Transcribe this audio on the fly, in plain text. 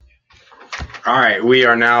All right, we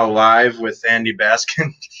are now live with Andy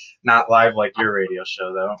Baskin. Not live like your radio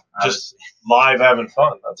show, though. Just live having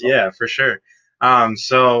fun. That's all. Yeah, for sure.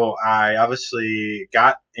 So I obviously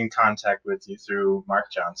got in contact with you through Mark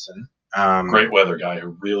Johnson. Great weather guy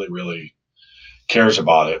who really, really cares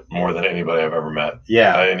about it more than anybody I've ever met.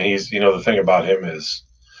 Yeah, And he's, the thing about him is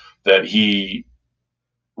that he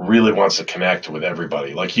really wants to connect with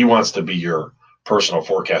everybody. Like he wants to be your personal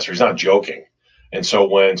forecaster. He's not joking. And so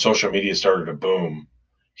when social media started to boom,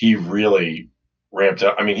 he really ramped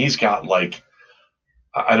up. I mean, he's got like,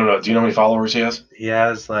 I don't know. Do you know how many followers he has? he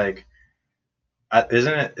has like,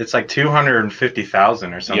 isn't it? It's like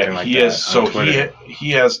 250,000 or something Yeah, like he that is. on So Twitter.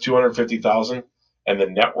 he has 250,000, and the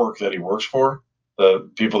network that he works for,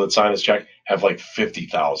 the people that sign his check, have like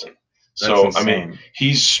 50,000. That's So I mean, insane.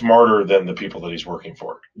 he's smarter than the people that he's working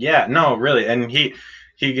for. Yeah, no, really, and he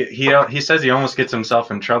says he almost gets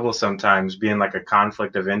himself in trouble sometimes, being like a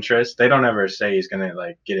conflict of interest. They don't ever say he's gonna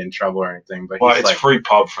like get in trouble or anything, but Well, he's it's like, free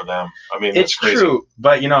pub for them. I mean, that's it's crazy. true,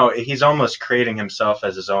 but he's almost creating himself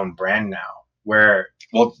as his own brand now. Where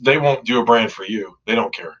Well, they won't do a brand for you. They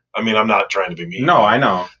don't care. I mean, I'm not trying to be mean. no, I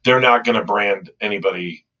know. They're not going to brand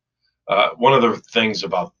anybody. One of the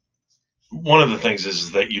things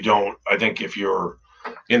is that you don't. I think if you're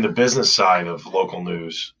in the business side of local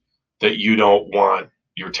news, that you don't want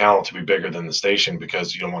your talent to be bigger than the station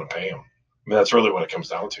because you don't want to pay them. I mean, that's really what it comes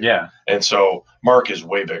down to. Yeah, And so Mark is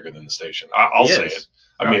way bigger than the station. I'll he say is. it.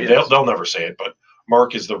 I No, mean, he is. they'll never say it, but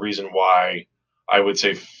Mark is the reason why I would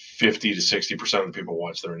say 50 to 60% of the people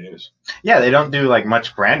watch their news. Yeah, they don't do like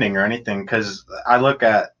much branding or anything because I look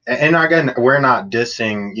at, and again, we're not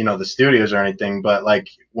dissing, the studios or anything, but like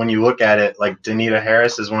when you look at it, like Danita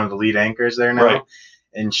Harris is one of the lead anchors there now, Right.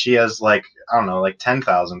 and she has like, I don't know, like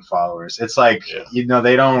 10,000 followers. It's like, Yeah.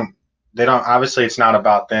 they don't. Obviously, it's not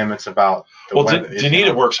about them. It's about the Well, weather.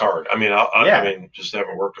 Danita works hard. I mean, Yeah, I mean, just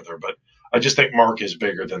haven't worked with her, but I just think Mark is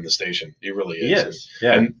bigger than the station. He really he is. is.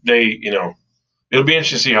 Yeah, And they, it'll be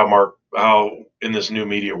interesting to see how in this new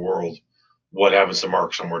media world, what happens to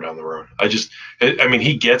Mark somewhere down the road. I mean,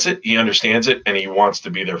 he gets it, he understands it, and he wants to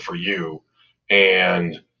be there for you,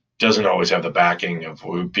 and doesn't always have the backing of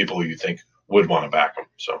people who you think would want to back him.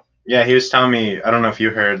 So yeah. He was telling me. I don't know if you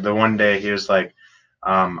heard the one day he was like,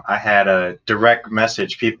 I had a direct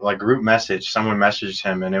message, people like group message. Someone messaged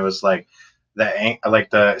him, and it was like the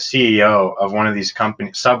CEO of one of these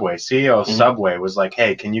companies, Subway, CEO of Subway was like,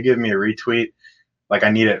 "Hey, can you give me a retweet? Like, I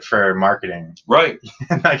need it for marketing." right,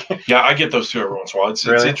 Like, yeah, I get those too every once in a while. It's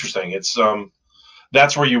really? interesting. It's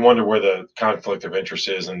that's where you wonder where the conflict of interest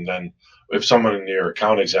is, and then if someone in your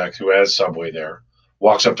account exec who has Subway there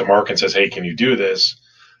walks up to Mark and says, "Hey, can you do this?"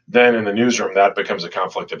 Then in the newsroom that becomes a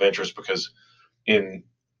conflict of interest because in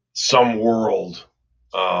some world,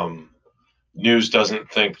 um, news doesn't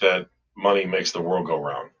think that money makes the world go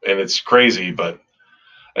round, and it's crazy, but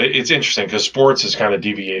it's interesting because sports has kind of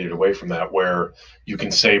deviated away from that, where you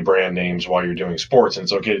can say brand names while you're doing sports, and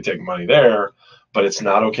it's okay to take money there, but it's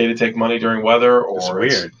not okay to take money during weather, It's or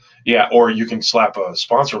weird. yeah, or you can slap a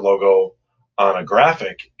sponsor logo on a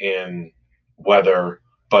graphic in weather,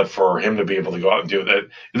 but for him to be able to go out and do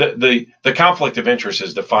that, the conflict of interest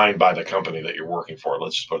is defined by the company that you're working for.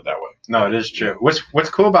 Let's just put it that way. No, it is true. What's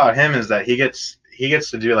cool about him is that he gets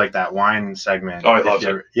to do like that wine segment. Oh, he loves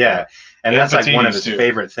it. Yeah, and that's like one of his too.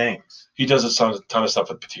 favorite things. He does a ton of stuff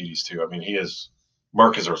with Petites too. I mean,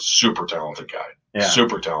 Mark is a super talented guy. Yeah.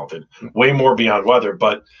 Super talented. Way more beyond weather,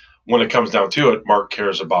 but when it comes down to it, Mark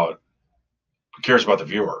cares about the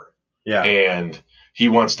viewer. Yeah. And he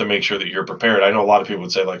wants to make sure that you're prepared. I know a lot of people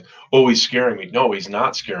would say like, "Oh, he's scaring me." No, he's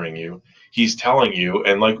not scaring you. He's telling you.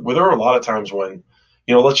 And like, there are a lot of times when,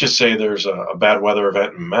 let's just say there's a bad weather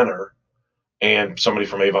event in Menor, and somebody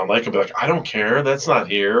from Avon Lake will be like, "I don't care, that's not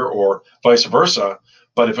here," or vice versa.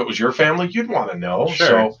 But if it was your family, you'd want to know. Sure.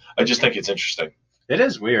 So I just think it's interesting. It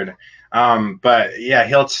is weird. But yeah,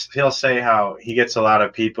 he'll say how he gets a lot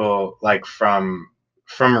of people like from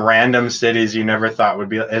random cities you never thought would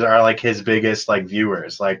be are like his biggest like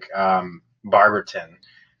viewers, like Barberton,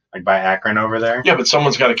 like by Akron over there. Yeah, but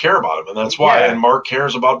someone's got to care about him, and that's why. Yeah. And Mark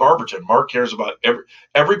cares about Barberton. Mark cares about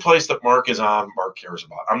every place that Mark is on. Mark cares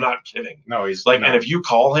about. I'm not kidding. No, he's like, no. And if you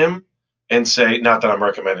call him and say, not that I'm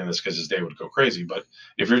recommending this because his day would go crazy, but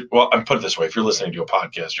I'm put it this way: if you're listening to a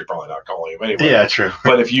podcast, you're probably not calling him anyway. Yeah, true.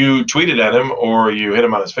 But if you tweeted at him or you hit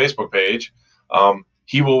him on his Facebook page,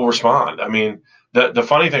 he will respond. I mean, the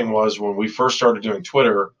funny thing was when we first started doing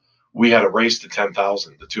Twitter, we had a race to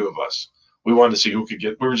 10,000, the two of us. We wanted to see who could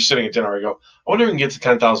get. We were just sitting at dinner. I go, I wonder if we can get to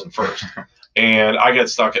 10,000 first. And I got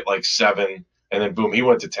stuck at like 7, and then boom, he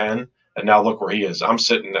went to 10, and now look where he is. I'm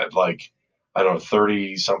sitting at like, I don't know,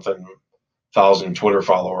 30 something thousand Twitter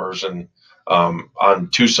followers, and on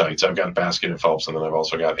 2 sites. I've got Baskin and Phelps, and then I've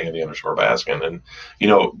also got Andy_Baskin. And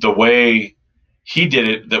the way he did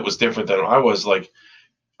it that was different than I was. Like,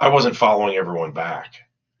 I wasn't following everyone back.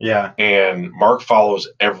 Yeah. And Mark follows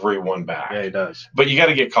everyone back. Yeah, he does. But you got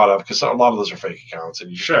to get caught up because a lot of those are fake accounts,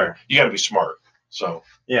 and you got to be smart. So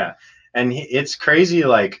yeah, and it's crazy.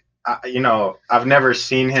 Like, I've never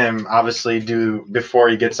seen him obviously do before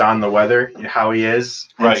he gets on the weather how he is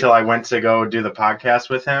until I went to go do the podcast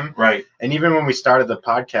with him. Right. And even when we started the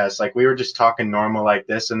podcast, like, we were just talking normal like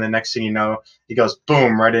this, and the next thing you know, he goes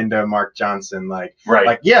boom right into Mark Johnson, like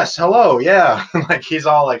yes, hello, yeah, like he's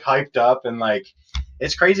all like hyped up, and like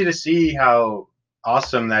it's crazy to see how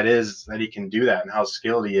awesome that is that he can do that and how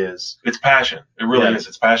skilled he is. It's passion. It really is.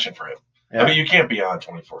 It's passion for him. Yeah. I mean, you can't be on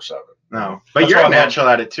 24/7. No, but you're natural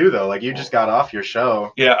at it too, though. Like, you just got off your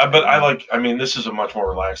show. Yeah, but I mean, this is a much more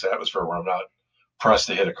relaxed atmosphere where I'm not pressed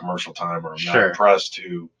to hit a commercial time, or I'm not pressed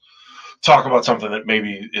to talk about something that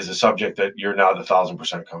maybe is a subject that you're not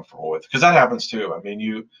 1,000% comfortable with. Because that happens too. I mean,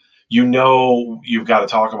 you've got to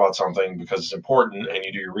talk about something because it's important, and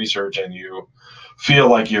you do your research, and you feel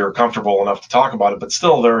like you're comfortable enough to talk about it, but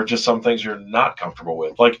still there are just some things you're not comfortable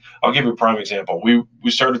with. Like, I'll give you a prime example.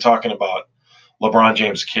 We started talking about LeBron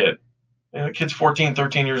James' kid. And the kid's 14,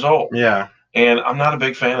 13 years old. Yeah. And I'm not a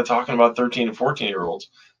big fan of talking about 13 and 14-year-olds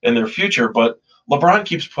and their future, but LeBron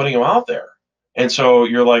keeps putting them out there. And so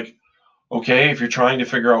you're like, okay, if you're trying to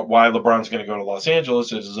figure out why LeBron's going to go to Los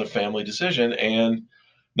Angeles, this is a family decision, and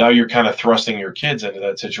now you're kind of thrusting your kids into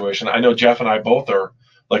that situation. I know Jeff and I both are,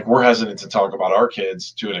 like, we're hesitant to talk about our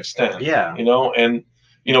kids to an extent. Yeah. And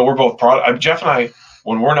we're both proud. Jeff and I,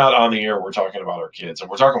 when we're not on the air, we're talking about our kids, and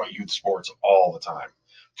we're talking about youth sports all the time.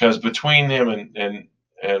 Because between him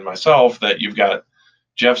and myself, that you've got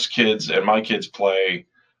Jeff's kids and my kids play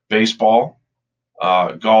baseball,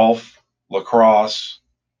 golf, lacrosse.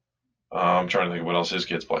 I'm trying to think of what else his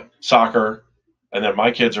kids play. Soccer. And then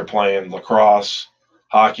my kids are playing lacrosse,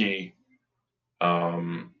 hockey,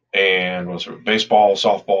 and baseball,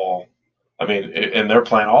 softball. I mean, and they're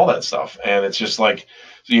playing all that stuff. And it's just like,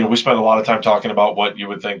 we spend a lot of time talking about what you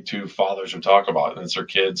would think two fathers would talk about, and it's their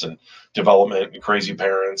kids and development and crazy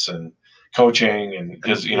parents and coaching, and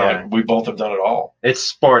because we both have done it all. It's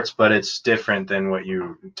sports, but it's different than what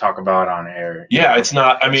you talk about on air. Yeah, it's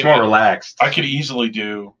not. I mean, it's more relaxed. I could easily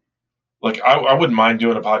do, like, I wouldn't mind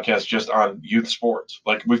doing a podcast just on youth sports,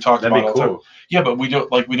 like we've talked about all the time. Yeah, but we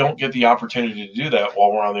don't get the opportunity to do that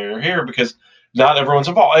while we're on the air here because not everyone's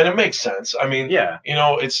involved, and it makes sense. I mean,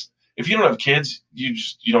 it's. If you don't have kids, you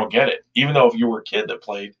don't get it. Even though if you were a kid that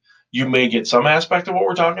played, you may get some aspect of what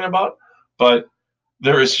we're talking about. But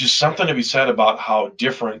there is just something to be said about how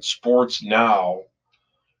different sports now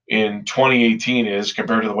in 2018 is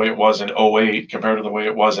compared to the way it was in 2008, compared to the way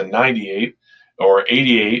it was in 98 or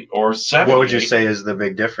 88 or 78. What would you say is the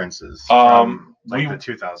big differences from the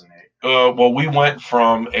 2008? Well, we went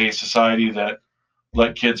from a society that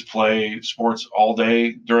let kids play sports all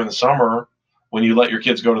day during the summer. When you let your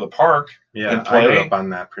kids go to the park and play. I grew up on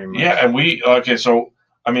that pretty much. Yeah, and so,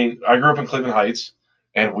 I mean, I grew up in Cleveland Heights,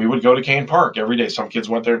 and we would go to Kane Park every day. Some kids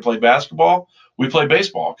went there and played basketball. We played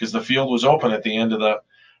baseball because the field was open at the end of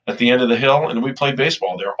the hill, and we played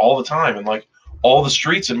baseball there all the time. And, like, all the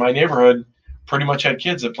streets in my neighborhood pretty much had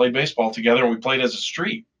kids that played baseball together, and we played as a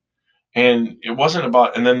street. And it wasn't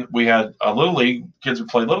about – and then we had a Little League, kids would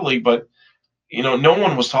play Little League, but, no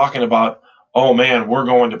one was talking about – oh, man, we're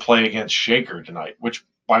going to play against Shaker tonight, which,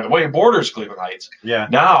 by the way, borders Cleveland Heights. Yeah.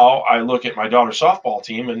 Now I look at my daughter's softball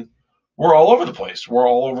team, and we're all over the place. We're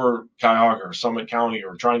all over Cuyahoga or Summit County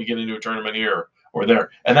or trying to get into a tournament here or there.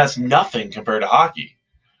 And that's nothing compared to hockey.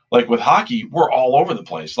 Like, with hockey, we're all over the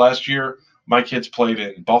place. Last year, my kids played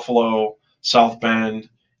in Buffalo, South Bend,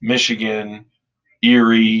 Michigan,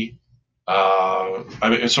 Erie.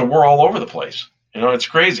 So we're all over the place. It's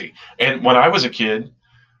crazy. And when I was a kid,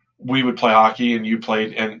 we would play hockey, and you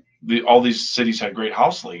played, and all these cities had great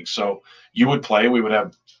house leagues. So you would play. We would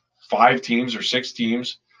have 5 teams or 6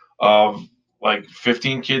 teams of like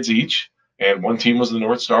 15 kids each, and one team was the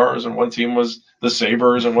North Stars, and one team was the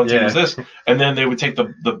Sabres, and one team was this. And then they would take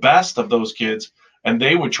the best of those kids, and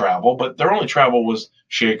they would travel, but their only travel was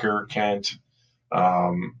Shaker, Kent,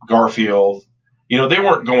 Garfield. They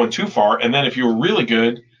weren't going too far. And then if you were really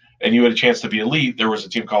good and you had a chance to be elite, there was a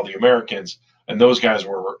team called the Americans. And those guys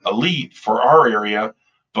were elite for our area,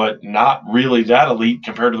 but not really that elite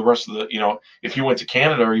compared to the rest of the, if you went to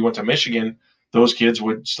Canada or you went to Michigan, those kids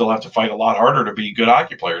would still have to fight a lot harder to be good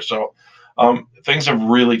hockey players. So things have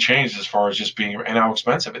really changed as far as just being and how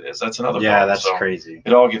expensive it is. That's another Yeah, problem. that's So crazy.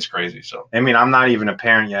 it all gets crazy. So I mean, I'm not even a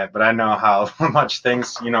parent yet, but I know how much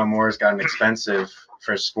things, more has gotten expensive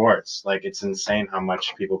for sports. Like, it's insane how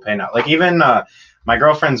much people pay now. Like, even my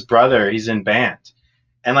girlfriend's brother, he's in band.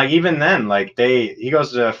 And, like, even then, like, he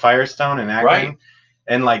goes to Firestone in right, Akron.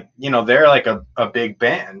 And, like, they're like a big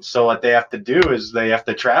band. So what they have to do is they have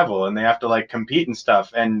to travel and they have to, like, compete and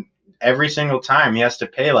stuff. And every single time he has to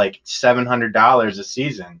pay, like, $700 a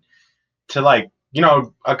season to, like,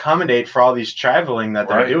 accommodate for all these traveling that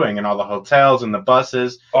they're right. doing and all the hotels and the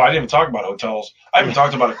buses. Oh, I didn't even talk about hotels. I haven't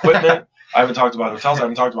talked about equipment. I haven't talked about hotels. I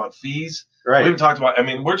haven't talked about fees. We Right, haven't talked about. I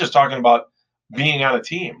mean, we're just talking about being on a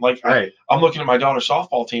team. Like right. I'm looking at my daughter's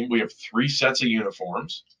softball team. We have 3 sets of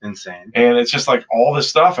uniforms, Insane. and it's just like all this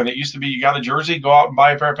stuff. And it used to be you got a jersey, go out and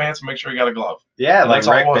buy a pair of pants, and make sure you got a glove. Yeah, And like that's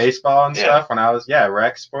all it rec was. baseball and Yeah. stuff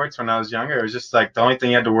rec sports when I was younger. It was just like the only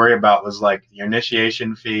thing you had to worry about was like your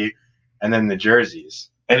initiation fee and then the jerseys.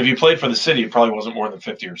 And if you played for the city, it probably wasn't more than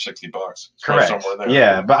 $50 or $60. It's probably Correct. somewhere there.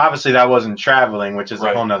 Yeah, but obviously that wasn't traveling, which is a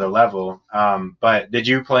Right. whole nother level. But did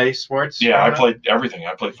you play sports Yeah, I growing up? played everything.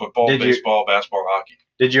 I played football, Did you baseball, basketball, hockey.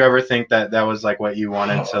 did you ever think that that was like what you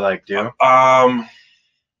wanted to like do?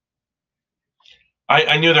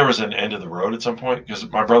 I knew there was an end of the road at some point because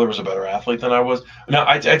my brother was a better athlete than I was. No,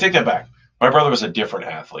 I take that back. My brother was a different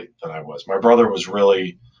athlete than I was. My brother was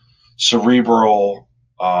really cerebral,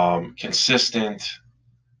 consistent,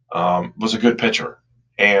 was a good pitcher.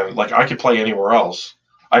 And like I could play anywhere else.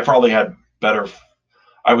 I probably had better,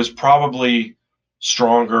 I was probably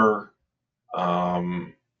stronger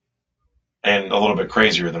and a little bit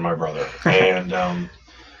crazier than my brother. And,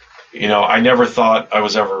 I never thought I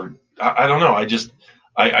was ever, I don't know.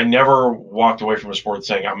 I never walked away from a sport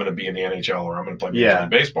saying I'm going to be in the NHL or I'm going to play Major Yeah. League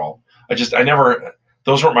Baseball. I never,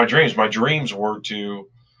 those weren't my dreams. My dreams were to,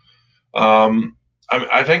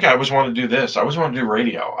 I think I always wanted to do this. I always wanted to do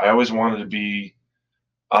radio. I always wanted to be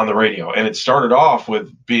on the radio. And it started off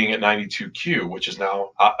with being at 92Q, which is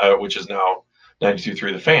now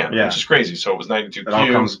 92.3 The Fan, Yeah. which is crazy. So it was 92Q. It all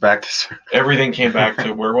comes back to Everything came back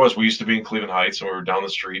to where it was. We used to be in Cleveland Heights, and we were down the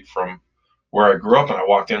street from where I grew up. And I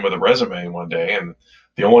walked in with a resume one day, and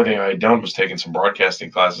the only thing I had done was taken some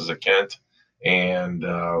broadcasting classes at Kent, and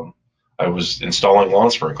I was installing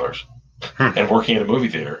lawn sprinklers and working in a movie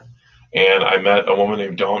theater. And I met a woman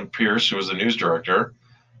named Dawn Pierce, who was the news director,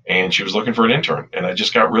 and she was looking for an intern. And I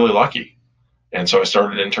just got really lucky, and so I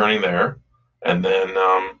started interning there. And then,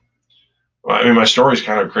 my story's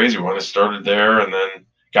kind of crazy. When I started there, and then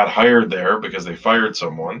got hired there because they fired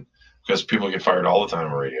someone because people get fired all the time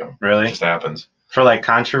on radio. Really? It just happens. For like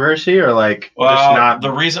controversy or like just not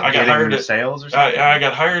the reason I got getting hired into at sales or something? I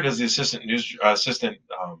got hired as the assistant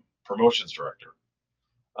promotions director.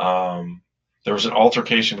 There was an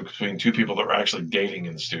altercation between 2 people that were actually dating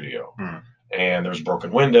in the studio, and there was a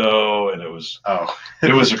broken window, and it was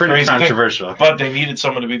it was a pretty crazy controversial. thing. But they needed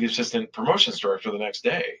someone to be the assistant promotions director the next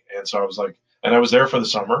day, and so I was like, and I was there for the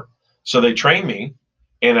summer, so they trained me.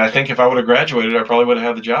 And I think if I would have graduated, I probably would have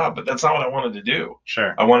had the job. But that's not what I wanted to do.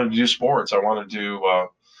 Sure. I wanted to do sports. I wanted to do,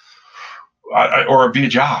 or be a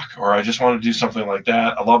jock, or I just wanted to do something like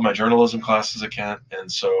that. I love my journalism classes at Kent,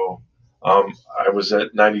 and so I was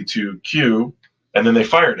at 92Q, and then they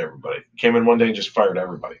fired everybody. Came in one day and just fired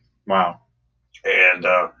everybody. Wow. And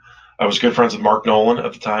I was good friends with Mark Nolan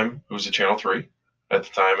at the time, who was at Channel 3 at the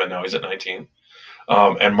time, and now he's at 19.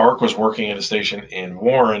 And Mark was working at a station in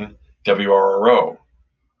Warren, WRRO.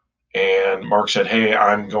 And Mark said, "Hey,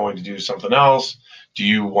 I'm going to do something else. Do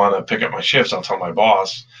you want to pick up my shifts? I'll tell my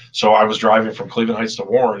boss." So I was driving from Cleveland Heights to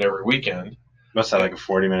Warren every weekend. Must have like a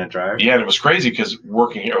 40-minute drive. Yeah, and it was crazy because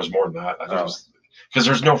working here was more than that. I think it was because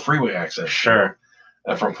there's no freeway access. Sure.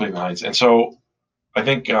 From Cleveland Heights. And so I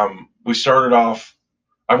think we started off,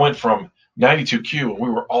 I went from 92Q, and we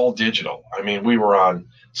were all digital. I mean, we were on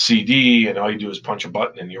CD, and all you do is punch a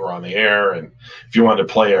button, and you were on the air. And if you wanted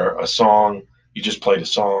to play a song, you just played a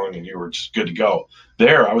song, and you were just good to go.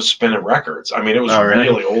 There, I was spinning records. I mean, it was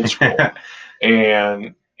really old school.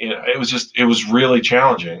 And it was really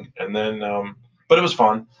challenging. And then, but it was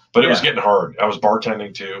fun. But it was getting hard. I was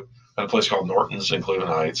bartending, too, at a place called Norton's in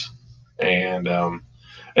Cleveland Heights. And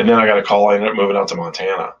then I got a call. I ended up moving out to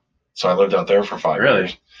Montana. So I lived out there for 5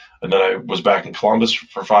 years. And then I was back in Columbus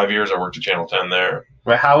for 5 years. I worked at Channel 10 there.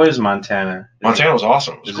 Well, how is Montana? Montana was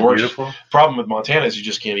awesome. It was gorgeous. Beautiful? Problem with Montana is you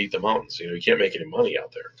just can't eat the mountains. You can't make any money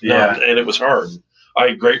out there. Yeah. And it was hard. I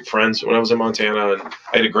had great friends when I was in Montana, and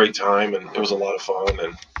I had a great time, and it was a lot of fun,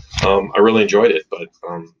 and I really enjoyed it. But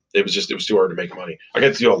it was too hard to make money. I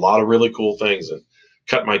got to do a lot of really cool things and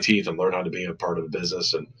cut my teeth and learn how to be a part of the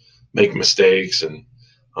business and make mistakes and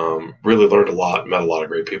Really learned a lot, met a lot of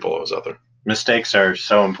great people while I was out there. Mistakes are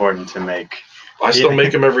so important to make. I still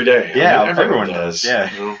make them every day. Yeah, I mean, everyone does. does.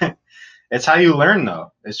 Yeah. You know? It's how you learn,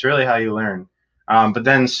 though. It's really how you learn. But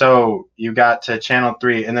then, so you got to Channel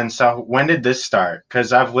 3, and then, so when did this start?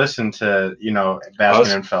 Because I've listened to, Baskin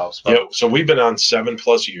Us, and Phelps. But yeah. So we've been on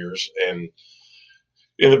 7+ years, and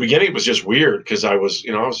in the beginning it was just weird because I was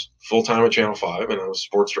full time at Channel 5, and I was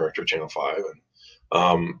sports director at Channel 5,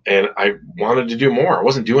 and I wanted to do more. I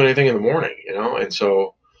wasn't doing anything in the morning, and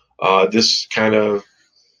so this kind of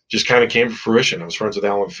came to fruition. I was friends with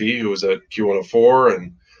Alan Fee, who was at Q104,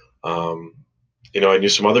 and um, I knew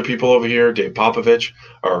some other people over here. Dave Popovich,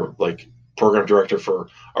 our program director for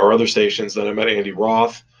our other stations. Then I met Andy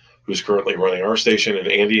Roth, who's currently running our station, and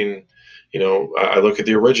Andy and I look at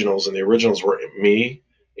the originals, and the originals were me,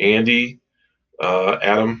 Andy,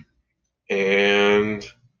 Adam, and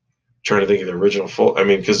trying to think of the original full. I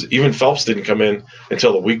mean, because even Phelps didn't come in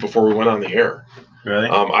until the week before we went on the air. really,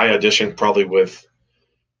 I auditioned probably with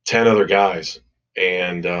 10 other guys,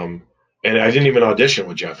 and I didn't even audition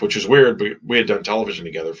with Jeff, which is weird. But we had done television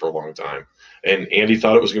together for a long time, and Andy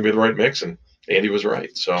thought it was going to be the right mix, and Andy was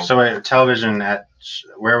right. So wait, television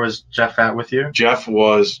where was Jeff at with you? Jeff and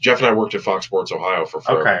I worked at Fox Sports Ohio for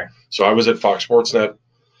forever. Okay. So I was at Fox Sports Net.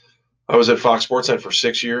 I was at Fox Sports Net for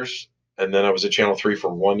 6 years, and then I was at Channel 3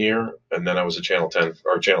 for 1 year, and then I was at Channel 10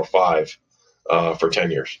 or Channel 5 for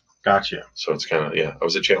 10 years. Gotcha. So it's kind of I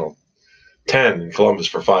was at Channel 10 in Columbus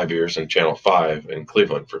for 5 years, and Channel 5 in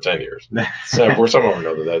Cleveland for 10 years. So we're somehow or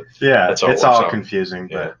another yeah, that's how it's all out. confusing.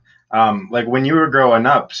 Yeah. But like when you were growing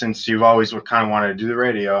up, since you've always kind of wanted to do the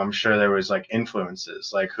radio, I'm sure there was like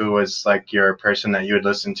influences. Like who was like your person that you would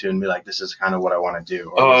listen to and be like, this is kind of what I want to do,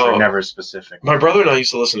 or was there never specific? My brother and I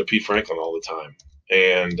used to listen to Pete Franklin all the time,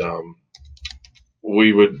 and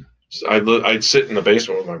I'd sit in the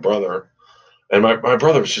basement with my brother, and my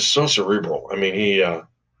brother was just so cerebral. I mean, he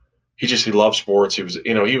loved sports. He was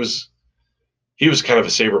kind of a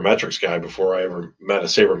sabermetrics guy before I ever met a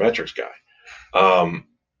sabermetrics guy.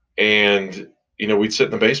 And we'd sit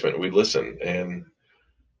in the basement and we'd listen, and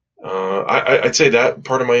I'd say that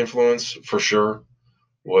part of my influence for sure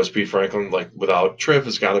was Pete Franklin. Like without Triv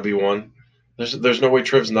has got to be one. There's no way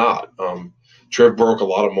Triv's not. Triv broke a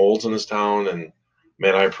lot of molds in this town, and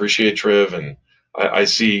man, I appreciate Triv, and I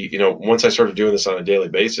see once I started doing this on a daily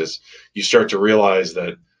basis, you start to realize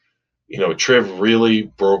that Triv really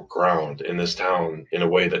broke ground in this town in a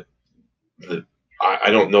way that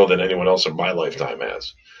I don't know that anyone else in my lifetime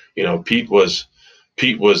has. Pete was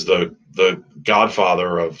the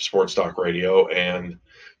godfather of sports talk radio, and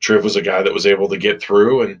Triv was a guy that was able to get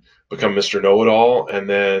through and become Mr. Know-It-All, and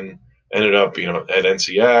then ended up at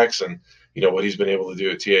NCX, and what he's been able to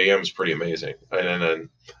do at TAM is pretty amazing. And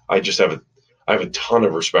I just have a ton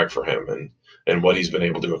of respect for him and what he's been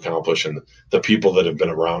able to accomplish, and the people that have been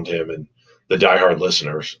around him, and the diehard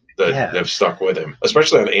listeners that have stuck with him,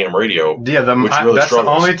 especially on AM radio. Yeah, that's struggles.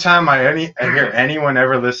 The only time I hear anyone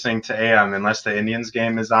ever listening to AM, unless the Indians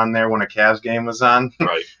game is on there when a Cavs game was on.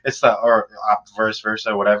 Right. It's or vice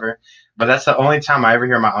versa, whatever. But that's the only time I ever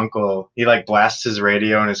hear my uncle. He like blasts his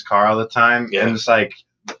radio in his car all the time, and it's like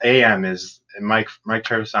AM is Mike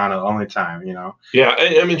Tripp's on the only time, Yeah,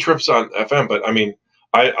 I mean Tripp's on FM, but I mean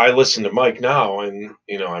I listen to Mike now, and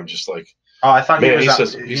I'm just like. Oh, I thought man,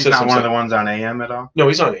 he's not one of the ones on AM at all? No,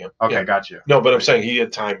 he's on AM. Okay, got you. No, but I'm saying he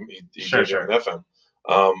had time. He sure. on FM.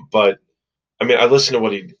 But I mean, I listen to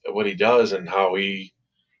what he does, and how he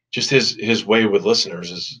just his way with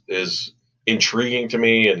listeners is intriguing to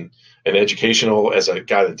me, and educational as a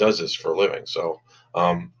guy that does this for a living. So,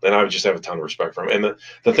 and I would just have a ton of respect for him, and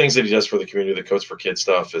the things that he does for the community, the Coats for Kids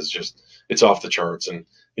stuff is just it's off the charts, and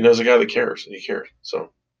he's a guy that cares. He cares. So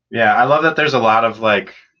yeah, I love that there's a lot of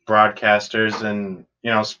like broadcasters and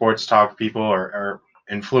sports talk people or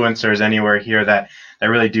influencers anywhere here that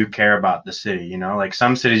really do care about the city. Like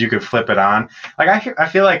some cities you could flip it on. Like I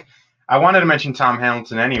feel like I wanted to mention Tom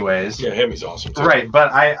Hamilton anyways. Yeah, him, he's awesome too. Right,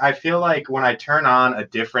 but I feel like when I turn on a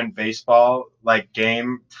different baseball like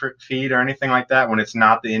game feed or anything like that, when it's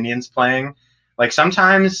not the Indians playing, like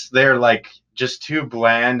sometimes they're like just too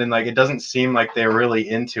bland, and like it doesn't seem like they're really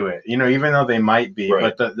into it, even though they might be.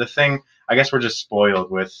 Right. But the thing, I guess we're just spoiled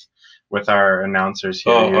with our announcers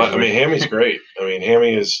here. I mean, Hammy's great. I mean,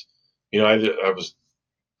 Hammy is, I was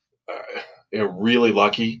really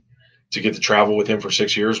lucky to get to travel with him for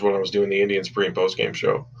 6 years when I was doing the Indians pre and post game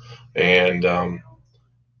show, and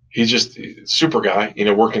he's just super guy.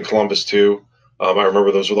 Worked in Columbus too. I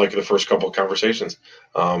remember those were like the first couple of conversations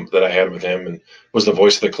that I had with him, and was the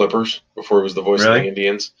voice of the Clippers before he was the voice of the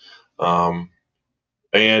Indians.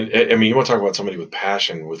 And I mean, you want to talk about somebody with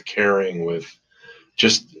passion, with caring, with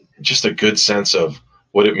just a good sense of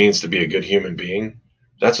what it means to be a good human being.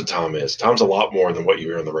 That's what Tom is. Tom's a lot more than what you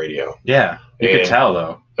hear on the radio. Yeah, you could And tell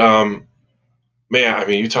though. man, I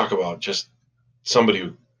mean, you talk about just somebody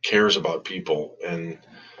who cares about people, and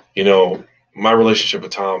you know, my relationship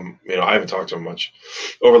with Tom. You know, I haven't talked to him much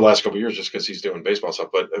over the last couple of years just because he's doing baseball stuff.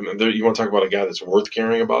 But I mean, you want to talk about a guy that's worth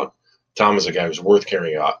caring about? Tom is a guy who's worth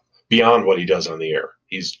caring about beyond what he does on the air.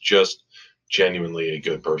 He's just genuinely a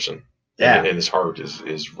good person. Yeah, And his heart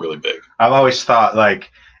is really big. I've always thought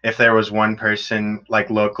like if there was one person like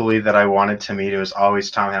locally that I wanted to meet, it was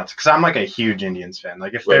always Tom Hanks because I'm like a huge Indians fan.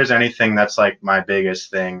 Like if Right. there's anything that's like my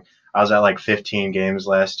biggest thing, I was at like 15 games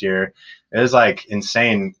last year. It was like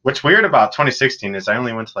insane. What's weird about 2016 is I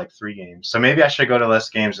only went to like 3 games, so maybe I should go to less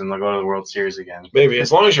games and go to the World Series again. Maybe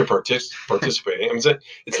as long as you're participating. I mean,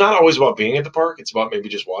 it's not always about being at the park. It's about maybe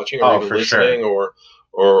just watching or Oh, even for listening sure.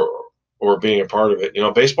 or being a part of it. You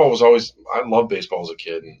know, baseball was always. I loved baseball as a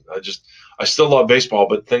kid, and I still love baseball,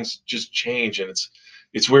 but things just change, and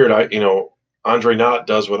it's weird. Andre Knott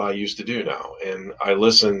does what I used to do now, and I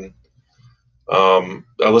listen.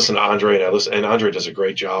 I listen to Andre, and Andre does a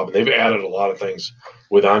great job, and they've added a lot of things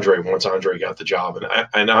with Andre once Andre got the job,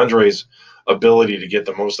 and Andre's ability to get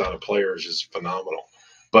the most out of players is phenomenal.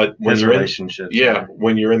 But when His you're in, relationships. yeah,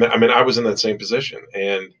 when you're in that, I mean, I was in that same position,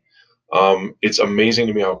 and it's amazing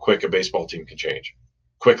to me how quick a baseball team can change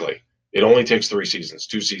quickly. It only takes 3 seasons,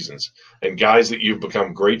 2 seasons, and guys that you've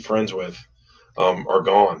become great friends with are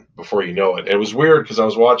gone before you know it. And it was weird because I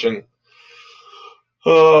was watching.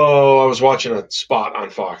 Oh, I was watching a spot on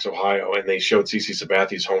Fox, Ohio, and they showed CC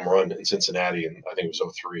Sabathia's home run in Cincinnati, and I think it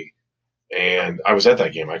was '03. And I was at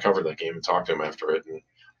that game. I covered that game and talked to him after it.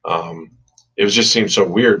 And it was just seemed so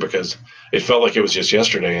weird because it felt like it was just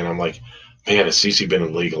yesterday. And I'm like, man, has CC been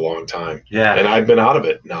in the league a long time? Yeah. And I've been out of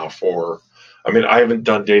it now I haven't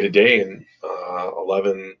done day to day in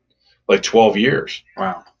 12 years.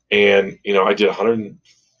 Wow. And, I did around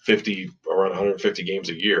 150 games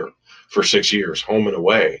a year for 6 years, home and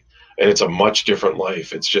away. And it's a much different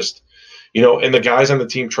life. It's just, and the guys on the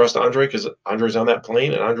team trust Andre because Andre's on that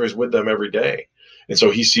plane and Andre's with them every day. And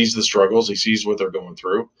so he sees the struggles. He sees what they're going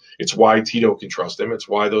through. It's why Tito can trust him. It's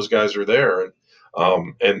why those guys are there.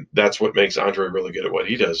 And that's what makes Andre really good at what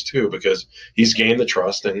he does too, because he's gained the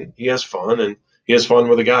trust and he has fun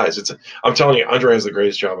with the guys. I'm telling you, Andre has the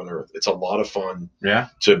greatest job on earth. It's a lot of fun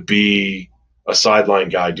to be a sideline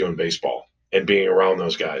guy doing baseball and being around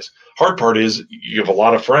those guys. Hard part is you have a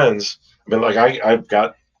lot of friends. I mean, like I've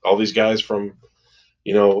got all these guys from,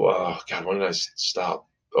 God, when did I stop?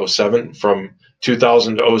 07? From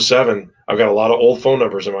 2000 to 07, I've got a lot of old phone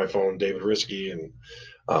numbers in my phone, David Risky and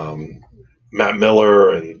Matt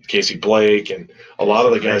Miller and Casey Blake and a lot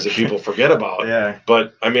of the guys that people forget about. Yeah.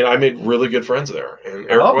 But I mean, I made really good friends there. And I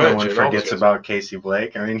Eric hope Wedge, no one forgets about Casey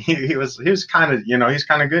Blake. I mean, he was kind of he's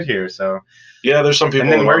kind of good here. So yeah, there's some people.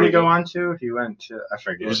 And then where did he go on to? He went to I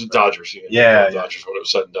forget. It was the Dodgers. Yeah, Dodgers when it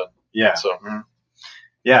was said and done. Yeah. So.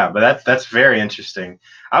 Yeah, but that's very interesting.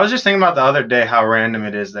 I was just thinking about the other day how random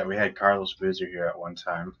it is that we had Carlos Boozer here at one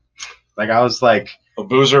time. Like I was like,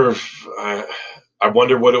 Boozer. I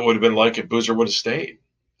wonder what it would have been like if Boozer would have stayed.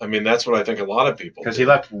 I mean, that's what I think a lot of people. Because he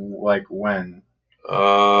left like when?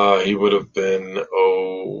 He would have been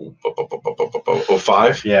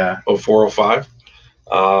 05. Yeah. 04, 05.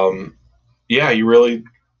 Yeah, he really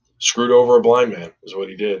screwed over a blind man is what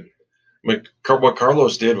he did. I mean, what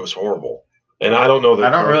Carlos did was horrible. And I don't know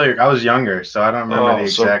that. I was younger, so I don't remember the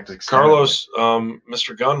exact extent. Carlos,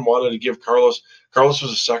 Mr. Gunn wanted to give Carlos was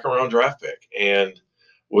a second-round draft pick and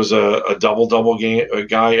was a double-double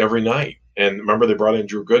guy every night. And remember, they brought in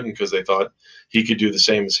Drew Gooden because they thought he could do the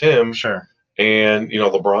same as him. Sure. And,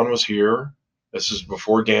 LeBron was here. This is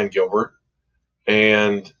before Dan Gilbert.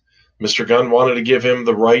 And Mr. Gunn wanted to give him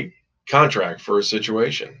the right contract for his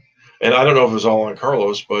situation. And I don't know if it was all on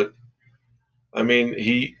Carlos, but, I mean,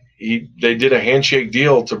 they did a handshake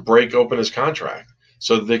deal to break open his contract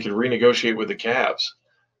so that they could renegotiate with the Cavs.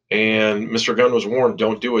 And Mr. Gunn was warned,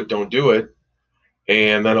 don't do it.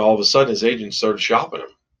 And then all of a sudden his agent started shopping him.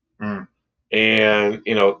 Mm. And,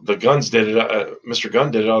 the Guns did it. Mr.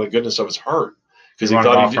 Gunn did it out of the goodness of his heart because he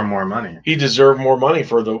thought he more money. He deserved more money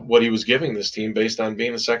for what he was giving this team based on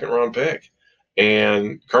being a second-round pick.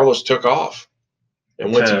 And Carlos took off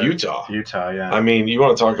and went to Utah. Yeah. I mean, you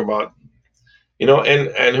want to talk about,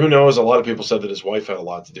 and who knows? A lot of people said that his wife had a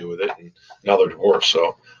lot to do with it, and now they're divorced.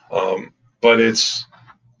 So, but it's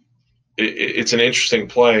an interesting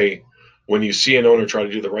play when you see an owner try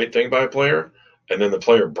to do the right thing by a player, and then the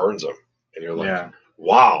player burns them, and you're like,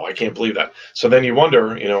 wow, I can't believe that. So then you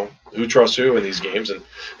wonder, who trusts who in these games, and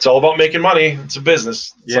it's all about making money. It's a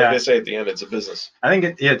business. It's like Yeah, they say at the end, it's a business. I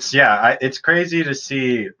think it's crazy to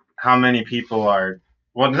see how many people are.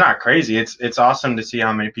 Well, it's not crazy. It's awesome to see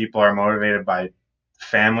how many people are motivated by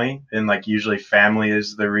family, and like usually family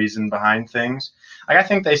is the reason behind things. Like I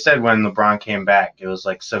think they said when LeBron came back, it was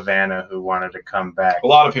like Savannah who wanted to come back. A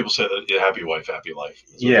lot of people say that happy wife, happy life.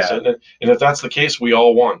 Is what they Yeah. said. And if that's the case, we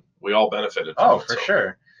all won. We all benefited from Oh, it. for So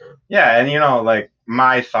sure. Yeah, and like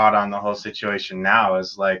my thought on the whole situation now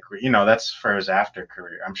is like, that's for his after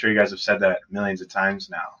career. I'm sure you guys have said that millions of times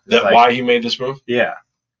now. It's that like, why he made this move. yeah.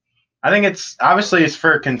 I think it's obviously it's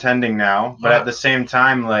for contending now, but at the same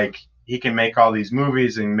time, like he can make all these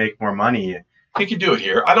movies and make more money. He could do it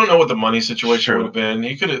here. I don't know what the money situation True. would have been.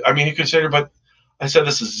 He could have. I mean, he could say it, but I said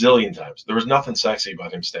this a zillion times. There was nothing sexy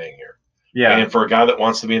about him staying here. Yeah. And for a guy that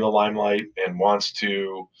wants to be in the limelight and wants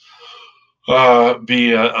to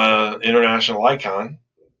be a international icon,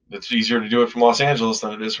 it's easier to do it from Los Angeles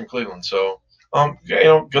than it is from Cleveland. So,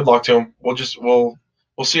 good luck to him. We'll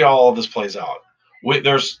see how all this plays out.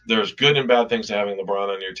 There's good and bad things to having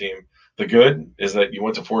LeBron on your team. The good is that you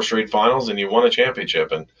went to 4 straight finals and you won a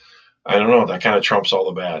championship, and I don't know, that kind of trumps all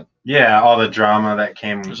the bad. Yeah, all the drama that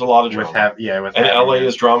came. There's a lot of drama. And LA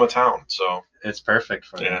is drama town, so it's perfect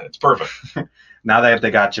for them. Yeah, it's perfect. Now that they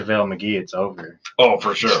got JaVale McGee, it's over. Oh,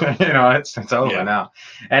 for sure. It's over now.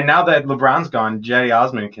 And now that LeBron's gone, Jetty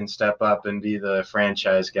Osman can step up and be the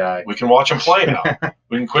franchise guy. We can watch him play now.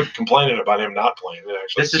 We can quit complaining about him not playing.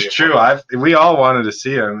 This is true. We all wanted to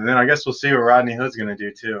see him, and then I guess we'll see what Rodney Hood's going to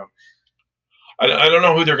do too. I don't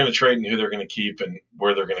know who they're going to trade and who they're going to keep and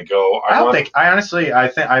where they're going to go.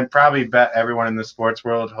 I probably bet everyone in the sports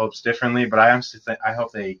world hopes differently, but I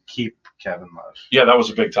hope they keep Kevin Love. Yeah, that was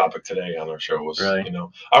a big topic today on our show. Really?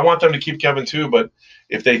 I want them to keep Kevin too, but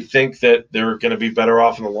if they think that they're going to be better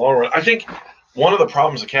off in the long run, I think one of the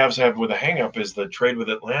problems the Cavs have with a hang-up is the trade with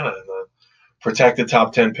Atlanta and the protected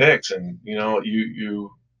top 10 picks, and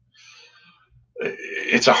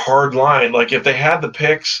it's a hard line. Like if they had the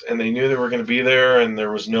picks and they knew they were going to be there and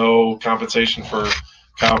there was no compensation for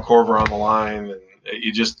Kyle Korver on the line, and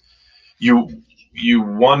you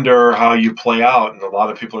wonder how you play out. And a lot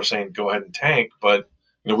of people are saying go ahead and tank, but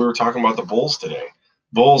we were talking about the Bulls today.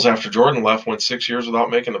 Bulls, after Jordan left, went 6 years without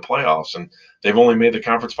making the playoffs, and they've only made the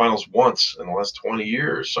conference finals once in the last 20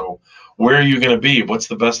 years. So where are you going to be? What's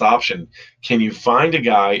the best option? Can you find a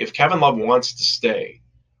guy? If Kevin Love wants to stay,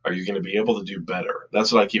 are you going to be able to do better?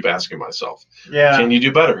 That's what I keep asking myself. Yeah. Can you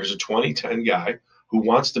do better? Here's a 2010 guy who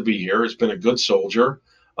wants to be here. Has been a good soldier.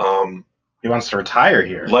 He wants to retire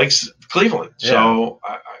here. Likes Cleveland. Yeah. So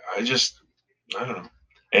I don't know.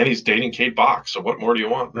 And he's dating Kate Bach. So what more do you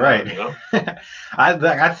want? Right.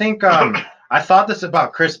 I think I thought this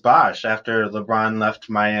about Chris Bosh after LeBron left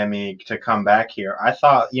Miami to come back here. I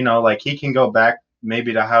thought, like he can go back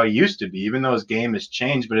maybe to how he used to be, even though his game has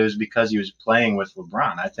changed, but it was because he was playing with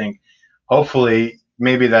LeBron. I think hopefully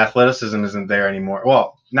maybe the athleticism isn't there anymore.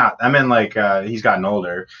 Well, not. I mean, like he's gotten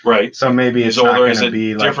older. Right. So maybe it's not going to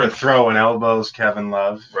be like the throw and elbows Kevin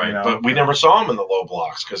Love. Right. But we never saw him in the low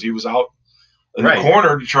blocks because he was out in the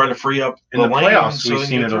corner to try to free up in the playoffs. We've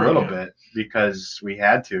seen it a little bit because we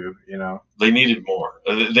had to. They needed more.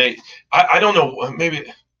 I don't know.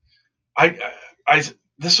 Maybe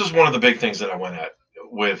this is one of the big things that I went at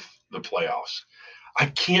with the playoffs. I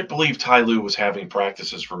can't believe Ty Lue was having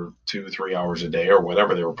practices for 2-3 hours a day or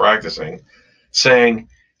whatever they were practicing, saying,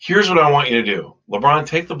 here's what I want you to do. LeBron,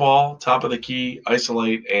 take the ball, top of the key,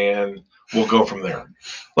 isolate, and we'll go from there.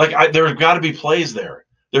 Like, there's got to be plays there.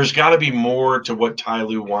 There's got to be more to what Ty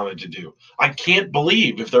Lue wanted to do. I can't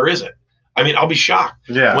believe if there isn't. I mean, I'll be shocked.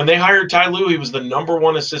 Yeah. When they hired Ty Lue, he was the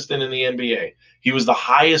 #1 assistant in the NBA. He was the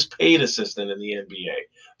highest paid assistant in the NBA.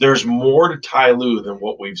 There's more to Ty Lue than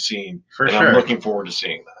what we've seen. For and sure. I'm looking forward to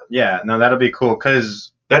seeing that. Yeah, no, that'll be cool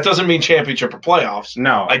because that doesn't mean championship or playoffs.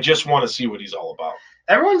 No. I just want to see what he's all about.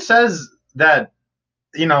 Everyone says that,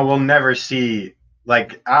 we'll never see,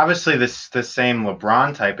 like, obviously the same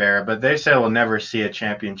LeBron type era, but they say we'll never see a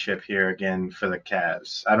championship here again for the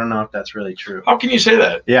Cavs. I don't know if that's really true. How can you say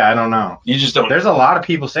that? Yeah, I don't know. You just don't. There's a lot of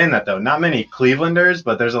people saying that, though. Not many Clevelanders,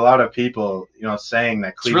 but there's a lot of people, saying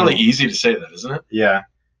that Cleveland. It's really easy to say that, isn't it? Yeah.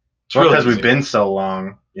 Well, because we've been so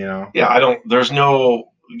long, Yeah,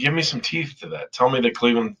 give me some teeth to that. Tell me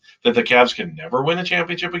that the Cavs can never win a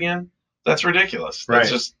championship again? That's ridiculous. That's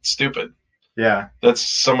just stupid. Yeah.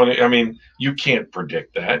 That's you can't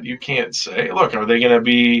predict that. You can't say, look, are they going to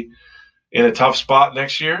be in a tough spot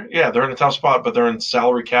next year? Yeah, they're in a tough spot, but they're in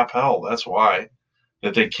salary cap hell. That's why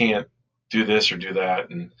that they can't do this or do that,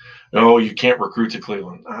 and no, you can't recruit to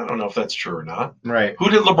Cleveland. I don't know if that's true or not. Right. Who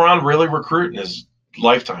did LeBron really recruit in his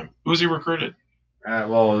lifetime? Who's he recruited?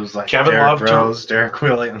 Well, it was like Kevin Derrick Love, Rose, Derrick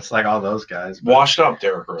Williams, like all those guys. But washed up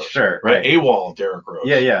Derrick Rose, sure, right? AWOL Derrick Rose.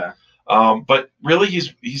 Yeah. But really,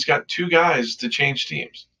 he's got two guys to change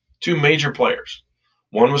teams, two major players.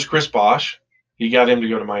 One was Chris Bosh. He got him to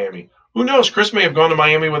go to Miami. Who knows? Chris may have gone to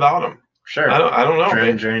Miami without him. Sure. I don't know.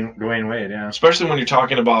 Dwayne Wade, yeah. Especially when you're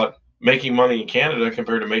talking about making money in Canada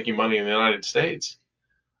compared to making money in the United States.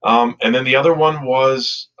 And then the other one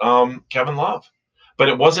was Kevin Love. But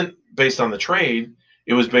it wasn't based on the trade.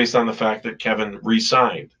 It was based on the fact that Kevin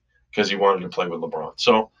re-signed because he wanted to play with LeBron.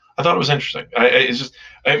 So I thought it was interesting.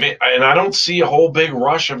 And I don't see a whole big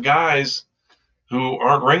rush of guys who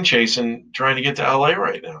aren't ring chasing trying to get to LA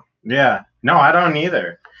right now. Yeah. No, I don't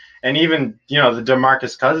either. And even, the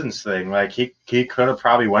DeMarcus Cousins thing, like he could have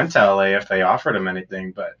probably went to LA if they offered him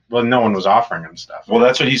anything, but no one was offering him stuff. Well,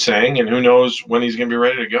 that's what he's saying, and who knows when he's going to be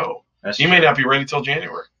ready to go. He may not be ready till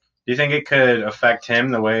January. Do you think it could affect him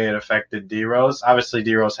the way it affected D-Rose? Obviously,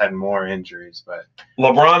 D-Rose had more injuries, but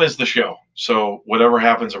LeBron is the show, so whatever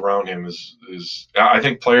happens around him is. I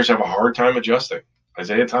think players have a hard time adjusting.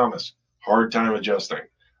 Isaiah Thomas, hard time adjusting.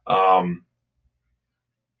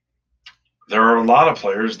 There are a lot of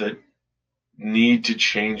players that need to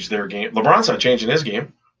change their game. LeBron's not changing his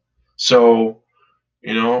game. So,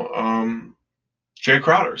 Jay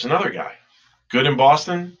Crowder's another guy. Good in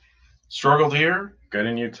Boston, struggled here. Good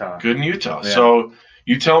in Utah. Yeah. So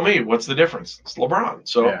you tell me, what's the difference? It's LeBron.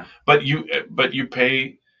 So, yeah. but you've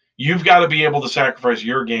got to be able to sacrifice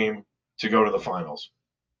your game to go to the finals.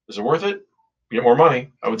 Is it worth it? Get more money.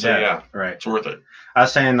 I would say, yeah. Right. It's worth it. I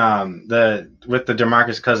was saying, with the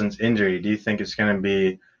DeMarcus Cousins injury, do you think it's going to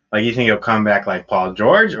be like, you think he'll come back like Paul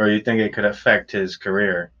George, or you think it could affect his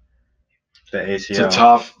career? The ACL. It's a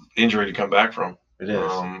tough injury to come back from. It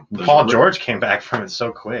is. Paul George came back from it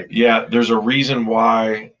so quick. Yeah, there's a reason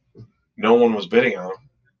why no one was bidding on him.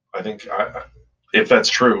 I think, if that's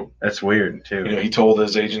true. That's weird, too. He told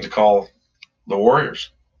his agent to call the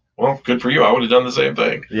Warriors. Well, good for you. I would have done the same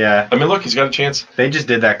thing. Yeah. I mean, look, he's got a chance. They just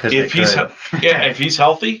did that because if he's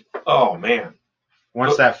healthy, oh, man.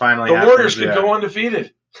 Once that finally happens. The Warriors could go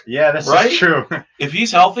undefeated. Yeah, that's right? True. If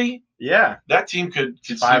he's healthy, yeah, that team could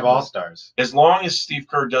 5 All-Stars. As long as Steve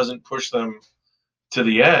Kerr doesn't push them to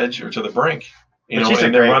the edge or to the brink, and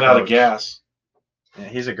they run out of gas. Yeah,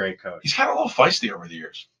 he's a great coach. He's kind of a little feisty over the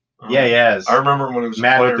years. Yeah, he has. I remember when he was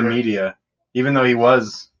mad with the media, even though he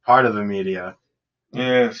was part of the media.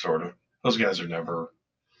 Yeah, sort of. Those guys are never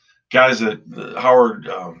guys that Howard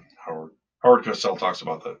Cosell talks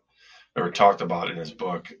about talked about in his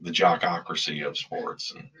book, The Jockocracy of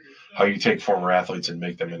Sports, and how you take former athletes and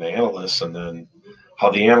make them into analysts, and then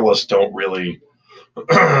how the analysts don't really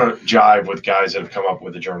jive with guys that have come up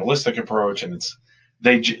with a journalistic approach, and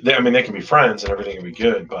they can be friends and everything can be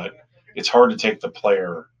good, but it's hard to take the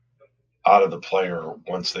player out of the player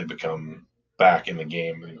once they become back in the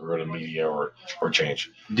game and go to media or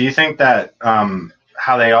change. Do you think that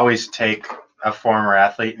how they always take a former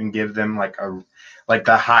athlete and give them like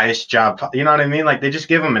the highest job, you know what I mean? Like they just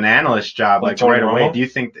give them an analyst job like right away. Do you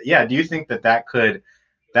think that could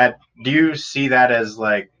do you see that as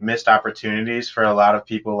like missed opportunities for a lot of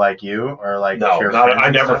people like you, or like no, I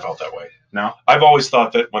never felt that way. No, I've always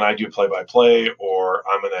thought that when I do play-by-play or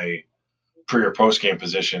I'm in a pre or post game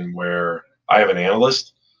position where I have an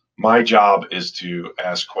analyst, my job is to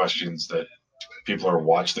ask questions that people who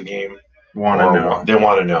watch the game want to know. They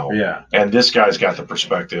want to know. Yeah, and this guy's got the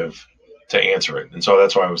perspective to answer it, and so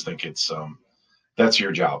that's why I always think it's that's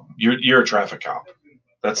your job. You're a traffic cop.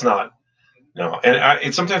 That's not. No,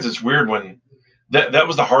 and sometimes it's weird when that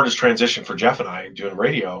was the hardest transition for Jeff and I doing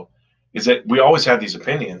radio, is that we always had these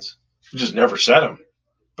opinions, we just never said them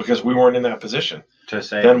because we weren't in that position to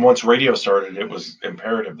say. Then once radio started, it was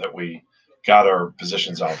imperative that we got our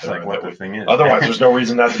positions out there. Like what the thing is. Otherwise, there's no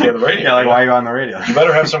reason not to be on the radio. Yeah, like why are you on the radio? You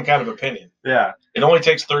better have some kind of opinion. Yeah. It only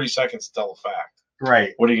takes 30 seconds to tell a fact.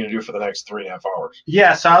 Right. What are you going to do for the next 3.5 hours?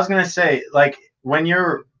 Yeah, so I was going to say, like, when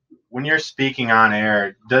you're speaking on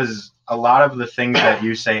air, does a lot of the things that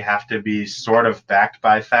you say have to be sort of backed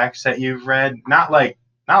by facts that you've read? Not like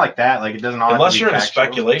that. Like it doesn't all. Unless have to be you're in factual. A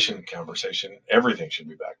speculation conversation, everything should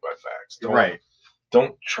be backed by facts.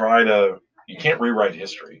 Don't try to. You can't rewrite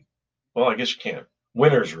history. Well, I guess you can.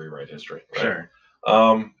 Winners rewrite history. Right? Sure.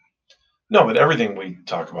 No, but everything we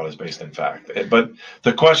talk about is based in fact. But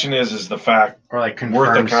the question is the fact or like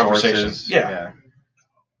worth the conversation? Sources. Yeah.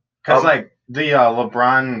 Because like the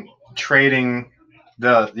LeBron trading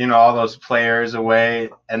all those players away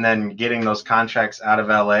and then getting those contracts out of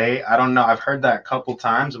LA. I don't know. I've heard that a couple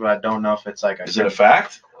times, but I don't know if it's like Is it a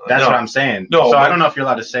fact? That's No. what I'm saying. No, so but, I don't know if you're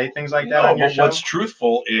allowed to say things like that no, on your but show. what's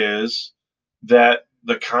truthful is that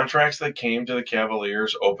the contracts that came to the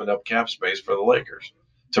Cavaliers opened up cap space for the Lakers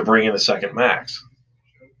to bring in a second max.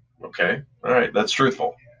 Okay, all right, that's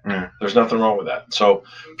truthful. Mm. There's nothing wrong with that. So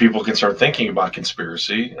people can start thinking about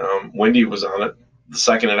conspiracy. Wendy was on it the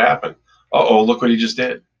second it happened. Look what he just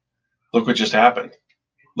did. Look what just happened.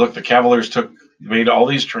 Look, the Cavaliers made all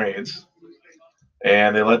these trades,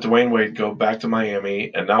 and they let Dwayne Wade go back to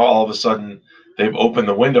Miami, and now all of a sudden they've opened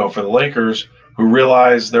the window for the Lakers, who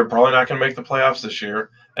realize they're probably not going to make the playoffs this year,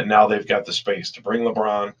 and now they've got the space to bring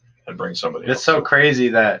LeBron and bring somebody else. It's so crazy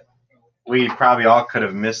that we probably all could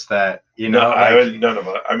have missed that. None of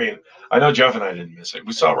us. I mean, I know Jeff and I didn't miss it.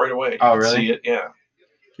 We saw it right away. Oh, really? See it, yeah.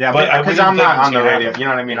 Yeah, but because I'm not on the radio, happen. you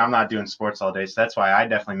know what I mean? I'm not doing sports all day, so that's why I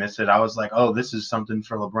definitely missed it. I was like, oh, this is something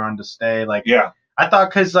for LeBron to stay. Like, yeah. I thought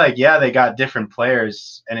because, like, yeah, they got different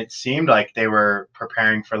players, and it seemed like they were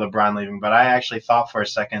preparing for LeBron leaving, but I actually thought for a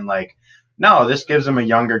second, like, no, this gives them a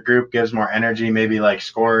younger group, gives more energy, maybe, like,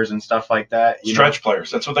 scorers and stuff like that. Stretch players,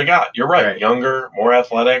 that's what they got. You're right. Younger, more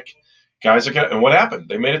athletic guys. And what happened?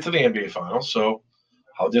 They made it to the NBA Finals, so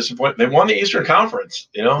how disappointing. They won the Eastern Conference,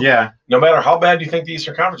 Yeah. No matter how bad you think the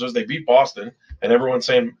Eastern Conference was, they beat Boston, and everyone's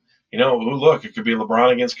saying, look, it could be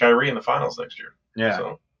LeBron against Kyrie in the finals next year. Yeah.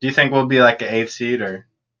 So, do you think we'll be like an 8th seed or?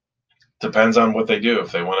 Depends on what they do.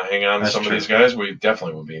 If they want to hang on to some true. of these guys, we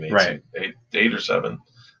definitely will be an 8 seed, 8 or 7.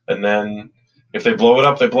 And then if they blow it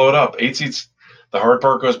up, they blow it up. 8 seeds, the hard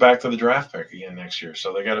part goes back to the draft pick again next year.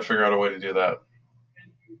 So they got to figure out a way to do that.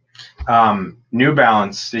 New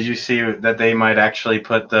Balance, did you see that they might actually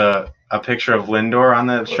put a picture of Lindor on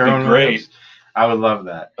the show? That'd be great. I would love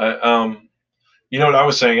that. You know what I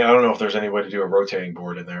was saying? I don't know if there's any way to do a rotating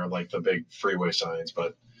board in there, like the big freeway signs,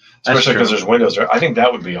 but especially because there's windows there. I think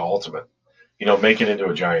that would be ultimate. Make it into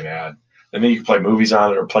a giant ad. And then you can play movies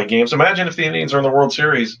on it or play games. Imagine if the Indians are in the World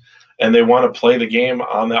Series and they want to play the game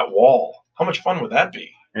on that wall. How much fun would that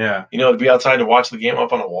be? Yeah. To be outside to watch the game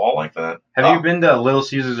up on a wall like that. Have you been to Little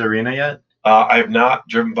Caesars Arena yet? I have not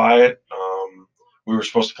driven by it. We were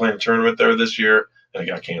supposed to play in a tournament there this year, and it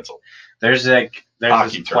got canceled. There's this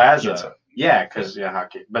plaza. Yeah, because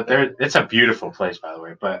hockey. But it's a beautiful place, by the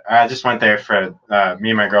way. But I just went there for me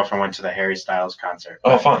and my girlfriend went to the Harry Styles concert.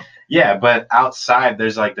 But, fun. Yeah, but outside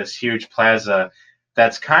there's like this huge plaza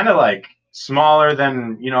that's kind of like smaller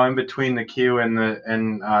than in between the Q and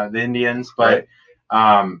the Indians, but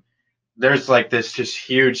there's like this just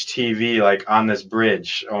huge TV like on this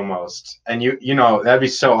bridge almost, and that'd be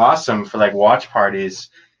so awesome for like watch parties.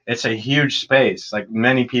 It's a huge space, like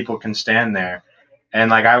many people can stand there. And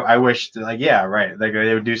like I wish, like like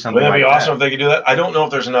they would do something. Wouldn't that be like awesome if they could do that? I don't know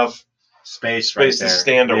if there's enough space to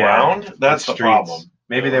stand around. That's the problem.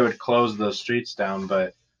 Maybe they would close those streets down,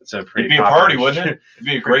 but it's a pretty. It'd be a party, wouldn't it? It'd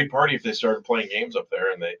be a great party if they started playing games up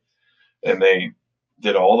there and they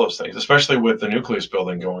did all those things, especially with the Nucleus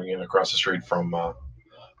building going in across the street from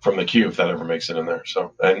the Q, if that ever makes it in there.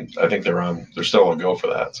 So, and I think they're still on go for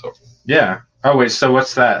that. So yeah. Oh wait, so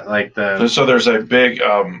what's that like So there's a big.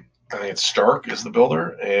 I think it's Stark is the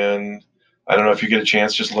builder, and I don't know if you get a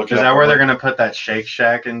chance, just look it up. Is that where they're going to put that Shake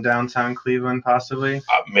Shack in downtown Cleveland, possibly?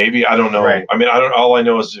 Maybe, I don't know. Right. I mean, all I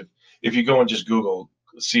know is if you go and just Google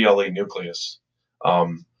CLE Nucleus,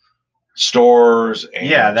 stores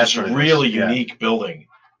and that's just a really unique building,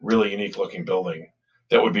 really unique looking building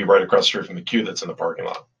that would be right across the street from the Q that's in the parking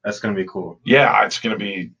lot. That's going to be cool. Yeah, it's going to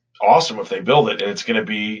be awesome if they build it, and it's going to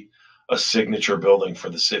be a signature building for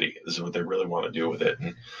the city. This is what they really want to do with it.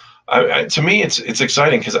 And to me, it's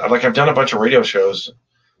exciting because I've done a bunch of radio shows,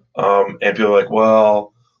 and people are like,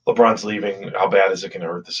 "Well, LeBron's leaving. How bad is it going to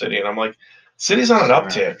hurt the city?" And I'm like, "City's on an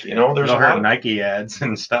uptick. There's a lot of Nike ads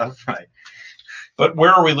and stuff." But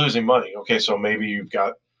where are we losing money? Okay, so maybe you've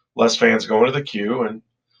got less fans going to the Q, and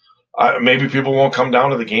maybe people won't come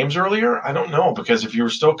down to the games earlier. I don't know, because if you were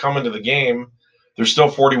still coming to the game, there's still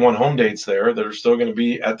 41 home dates there that are still going to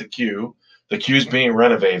be at the Q. The Q's being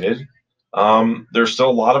renovated. There's still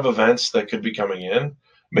a lot of events that could be coming in.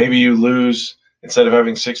 Maybe you lose, instead of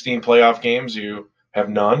having 16 playoff games, you have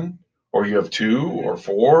none, or you have 2 or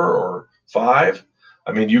 4 or 5.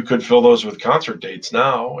 I mean, you could fill those with concert dates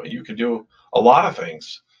now. You could do a lot of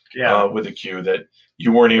things with the Q that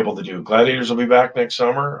you weren't able to do. Gladiators will be back next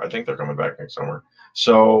summer. I think they're coming back next summer.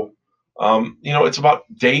 So, it's about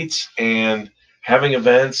dates and having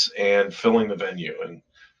events and filling the venue, and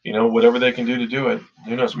whatever they can do to do it.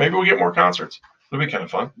 Who knows? Maybe we'll get more concerts. It'll be kind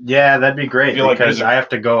of fun. Yeah, that'd be great, because I have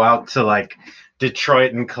to go out to like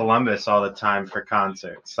Detroit and Columbus all the time for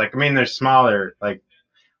concerts. Like, I mean, they're smaller, like,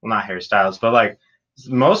 well, not hairstyles, but like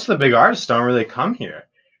most of the big artists don't really come here.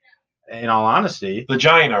 In all honesty, The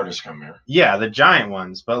giant artists come here. yeah, the giant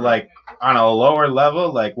ones, but like on a lower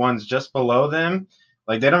level, like ones just below them,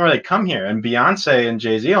 like they don't really come here. And Beyonce and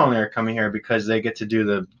Jay-Z only are coming here because they get to do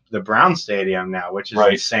the Brown Stadium now, which is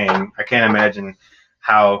Right. insane. I can't imagine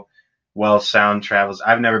how well sound travels.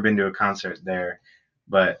 I've never been to a concert there,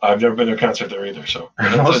 but I've never been to a concert there either. So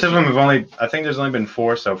most of them have only. I think there's only been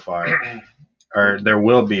 4 so far, or there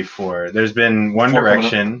will be 4. There's been One 4 coming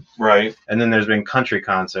up. Direction, Right. and then there's been country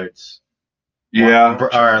concerts. Yeah.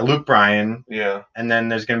 Or Luke Bryan, Yeah. and then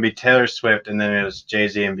there's going to be Taylor Swift, and then it was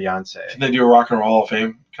Jay-Z and Beyonce. Didn't they do a Rock and Roll Hall of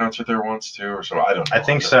Fame concert there once too, or so? I don't know. I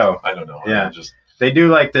think so. I don't know. Yeah. They do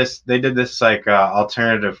like this. They did this like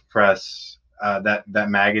alternative press that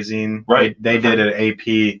magazine. Right. They did an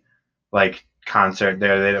AP like concert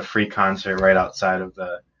there. They had a free concert right outside of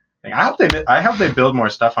the. Like, I hope they build more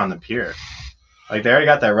stuff on the pier. Like they already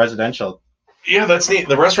got that residential. Yeah, that's neat.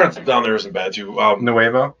 The restaurant down there isn't bad too.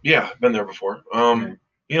 Nuevo. Yeah, been there before. Okay.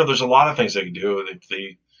 You know, there's a lot of things they can do. If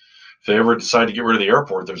they ever decide to get rid of the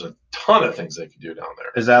airport, there's a ton of things they can do down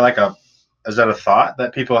there. Is that a thought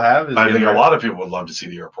that people have? I think a lot of people would love to see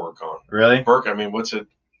the airport gone. Really? Burke, I mean, what's it?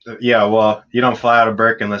 Yeah, well, you don't fly out of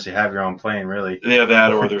Burke unless you have your own plane, really. Yeah,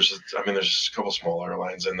 that or there's a couple small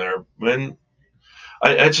airlines in there. When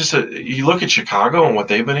it's just you look at Chicago and what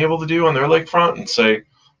they've been able to do on their lakefront and say,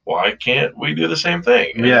 why can't we do the same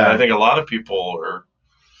thing? And yeah, I think a lot of people are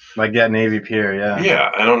like that Navy Pier.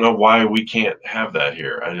 Yeah, I don't know why we can't have that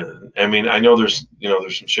here. I mean, I know there's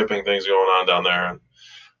some shipping things going on down there.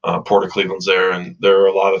 Port of Cleveland's there, and there are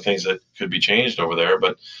a lot of things that could be changed over there.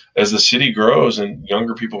 But as the city grows and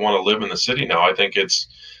younger people want to live in the city now, I think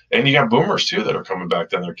and you got boomers too that are coming back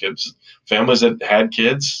down. Their kids, families that had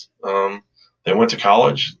kids, they went to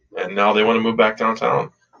college and now they want to move back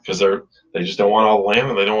downtown because they just don't want all the land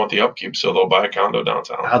and they don't want the upkeep, so they'll buy a condo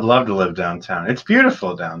downtown. I'd love to live downtown. It's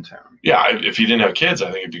beautiful downtown. Yeah, if you didn't have kids, I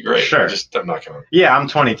think it'd be great. Sure. I'm not gonna. Yeah, I'm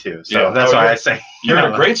 22, so that's why I say you're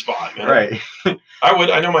in a great spot, man. Right.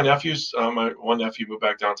 I know my nephews. My one nephew moved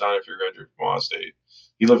back downtown after he graduated from Ohio State.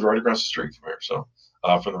 He lived right across the street from here, so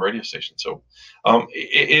from the radio station. So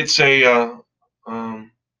it's a.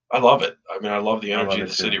 I love it. I mean, I love the energy of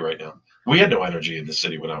the city right now. We had no energy in the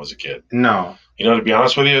city when I was a kid. No. To be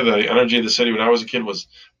honest with you, the energy of the city when I was a kid was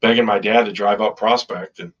begging my dad to drive up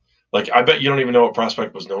Prospect. And, I bet you don't even know what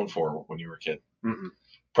Prospect was known for when you were a kid. Mm-mm.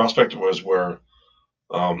 Prospect was where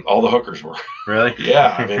all the hookers were. Really?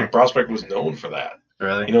 Yeah. I mean, Prospect was known for that.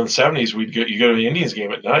 Really? In the 70s, you go to the Indians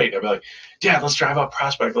game at night. I'd be like, Dad, let's drive up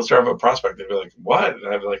Prospect. Let's drive up Prospect. They'd be like, what?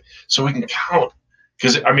 And I'd be like, so we can count.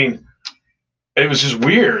 Because, it was just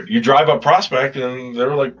weird. You drive up Prospect and there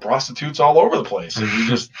were like prostitutes all over the place.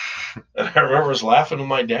 And and I remember us laughing with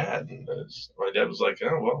my dad. And my dad was like,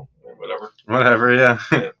 oh, well, whatever. Whatever, yeah.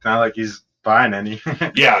 Not like he's buying any.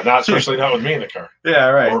 Yeah, especially not with me in the car. Yeah,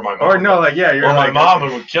 right. Or my mom. Or no, you're or my mom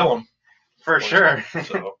would kill him. For sure.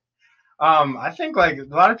 So. I think a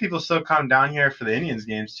lot of people still come down here for the Indians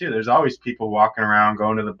games too. There's always people walking around,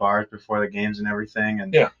 going to the bars before the games and everything.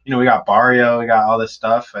 And we got Barrio, we got all this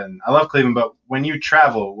stuff, and I love Cleveland. But when you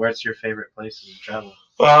travel, where's your favorite places to travel?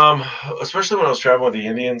 Especially when I was traveling with the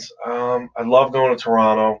Indians, I love going to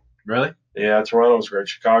Toronto. Really? Yeah, Toronto was great.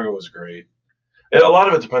 Chicago was great. A lot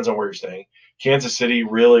of it depends on where you're staying. Kansas City,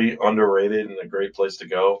 really underrated and a great place to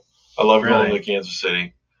go. I love going to Kansas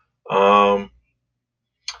City.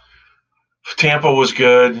 Tampa was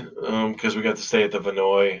good because we got to stay at the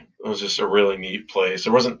Vinoy. It was just a really neat place.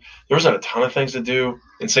 There wasn't a ton of things to do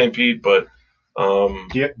in St. Pete, but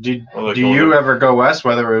do you ever go west,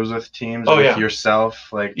 whether it was with teams or with yourself?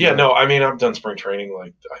 No, I've done spring training.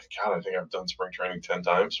 I think I've done spring training 10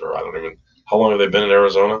 times, or I don't even. How long have they been in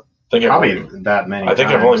Arizona? I think that many. I think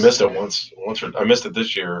I've only missed it once. I missed it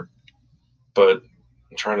this year, but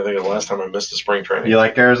I'm trying to think of the last time I missed a spring training. You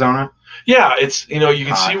like Arizona? Yeah, it's you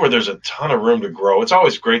can see where there's a ton of room to grow. It's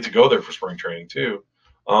always great to go there for spring training too.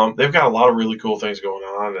 They've got a lot of really cool things going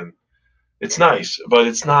on, and it's nice, but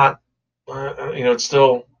it's not. It's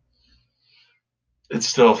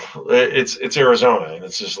Arizona, and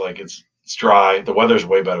it's just it's dry. The weather's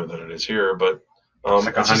way better than it is here, but it's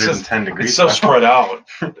like 110 degrees. It's so spread out.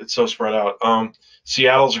 It's so spread out.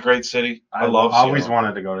 Seattle's a great city. I love. Always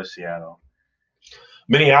wanted to go to Seattle.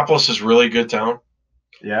 Minneapolis is a really good town.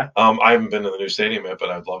 Yeah. I haven't been to the new stadium yet,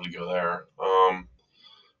 but I'd love to go there.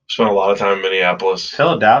 Spent a lot of time in Minneapolis.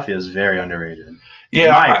 Philadelphia is very underrated. Yeah,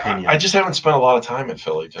 in my opinion. I just haven't spent a lot of time in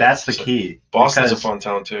Philly. That's the key. Boston's a fun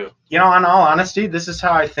town too. In all honesty, this is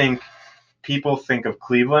how I think people think of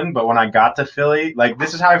Cleveland, but when I got to Philly, like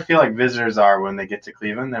this is how I feel like visitors are when they get to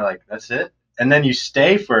Cleveland. They're like, that's it. And then you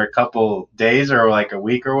stay for a couple days or like a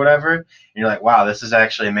week or whatever, and you're like, wow, this is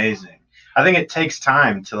actually amazing. I think it takes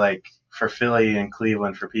time to like for Philly and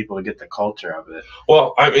Cleveland for people to get the culture of it.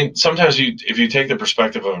 Well, I mean, sometimes if you take the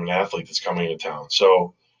perspective of an athlete that's coming into town,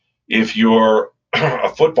 so if you're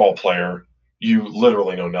a football player, you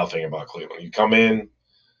literally know nothing about Cleveland. You come in,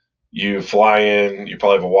 you fly in, you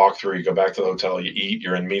probably have a walkthrough, you go back to the hotel, you eat,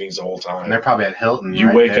 you're in meetings the whole And they're time. probably at Hilton You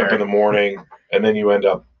right wake up in the there. morning, and then you end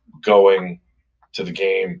up going to the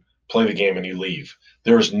game, play the game, and you leave.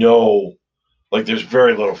 There's no there's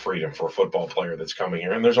very little freedom for a football player that's coming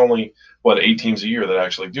here, and there's only 8 teams a year that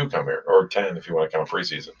actually do come here, or 10 if you want to count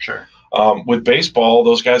preseason. Sure. With baseball,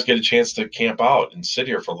 those guys get a chance to camp out and sit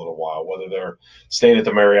here for a little while, whether they're staying at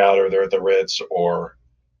the Marriott or they're at the Ritz or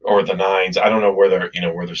the Nines. I don't know where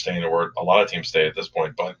they're staying or where a lot of teams stay at this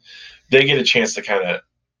point, but they get a chance to kind of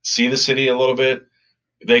see the city a little bit.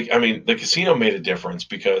 The casino made a difference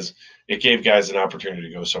because it gave guys an opportunity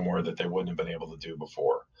to go somewhere that they wouldn't have been able to do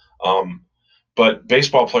before. But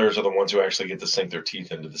baseball players are the ones who actually get to sink their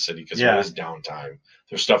teeth into the city because there is downtime.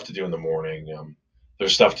 There's stuff to do in the morning.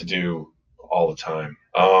 There's stuff to do all the time.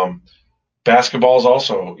 Basketball is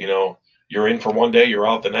also, you're in for one day, you're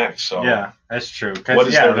out the next. So yeah, that's true. what Because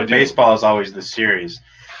is there to the do? baseball is always the series.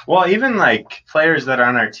 Well, even like players that are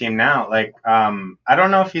on our team now, like I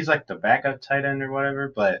don't know if he's like the backup tight end or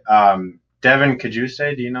whatever, but Devin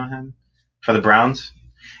Kajuse, do you know him for the Browns?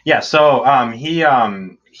 Yeah, so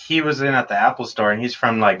he was in at the Apple Store, and he's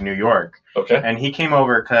from like New York. Okay. And he came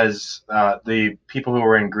over because the people who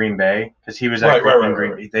were in Green Bay, because he was Right, in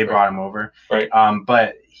Green Bay, they brought him over. Right.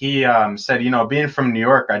 But he said, being from New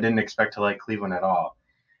York, I didn't expect to like Cleveland at all.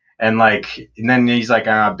 And then he's like,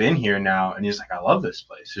 I've been here now, and he's like, I love this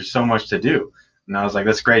place. There's so much to do. And I was like,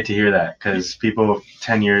 that's great to hear that, because people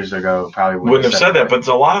 10 years ago probably wouldn't have said that, but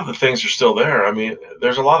a lot of the things are still there. I mean,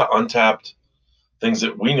 there's a lot of untapped things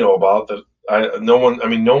that we know about that no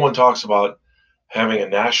one talks about having a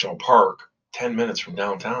national park 10 minutes from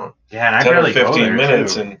downtown. Yeah, and I 10 or barely go 15 there,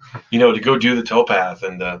 minutes, too. and to go do the towpath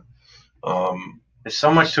and There's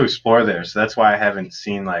so much to explore there, so that's why I haven't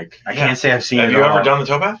seen I can't say I've seen have it you all. ever done the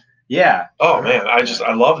towpath? Yeah. Oh man,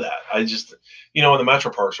 I love that. And the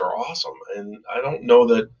metro parks are awesome, and I don't know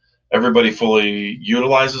that everybody fully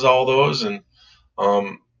utilizes all those and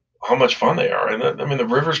how much fun they are. And the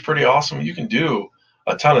river's pretty awesome. You can do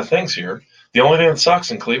a ton of things here. The only thing that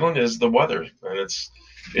sucks in Cleveland is the weather, and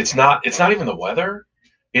it's not even the weather.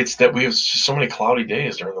 It's that we have so many cloudy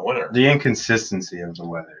days during the winter. The inconsistency of the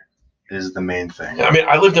weather is the main thing. I mean,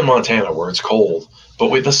 I lived in Montana where it's cold,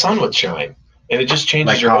 but the sun would shine, and it just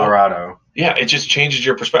changes like Colorado. Yeah, it just changes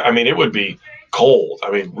your perspective. I mean, it would be cold.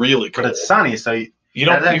 I mean, really cold. But it's sunny, so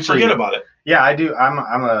you forget about it. Yeah, I do.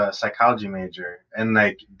 I'm a psychology major, and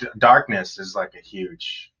darkness is like a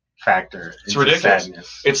huge factor. It's ridiculous.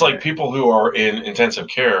 Sadness. It's like people who are in intensive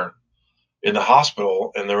care in the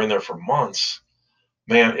hospital and they're in there for months.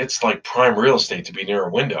 Man, it's like prime real estate to be near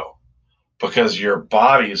a window because your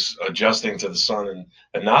body's adjusting to the sun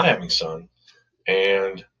and not having sun.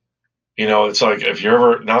 And it's like if you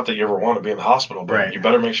ever, not that you ever want to be in the hospital, but you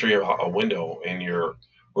better make sure you have a window in your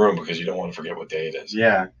room because you don't want to forget what day it is.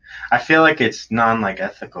 Yeah. I feel like it's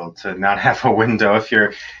ethical to not have a window if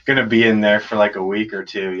you're going to be in there for like a week or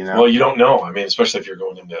two, Well, you don't know. I mean, especially if you're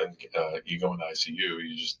going into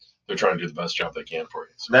ICU, they're trying to do the best job they can for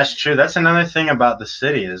you. So. That's true. That's another thing about the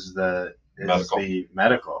city is the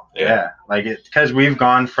medical. Yeah. Because we've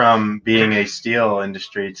gone from being a steel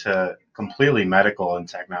industry to completely medical and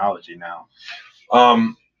technology now.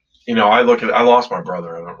 I lost my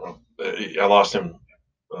brother. I don't know. I lost him.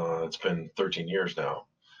 It's been 13 years now,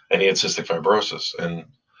 and he had cystic fibrosis. And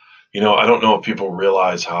I don't know if people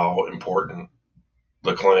realize how important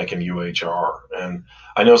the clinic and UH are. And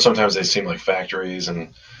I know sometimes they seem like factories,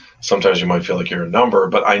 and sometimes you might feel like you're a number.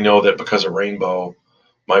 But I know that because of Rainbow,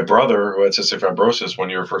 my brother who had cystic fibrosis when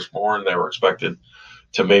you were first born, they were expected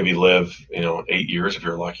to maybe live 8 years if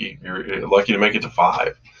you're lucky. You're lucky to make it to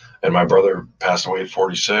 5. And my brother passed away at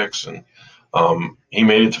 46, and he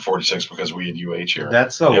made it to 46 because we had UH here.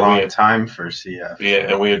 That's a long time for CF. Yeah,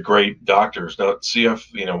 and we had great doctors. Now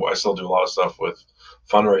CF, I still do a lot of stuff with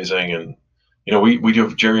fundraising, and we do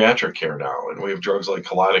geriatric care now, and we have drugs like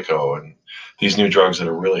Kalydeco and these new drugs that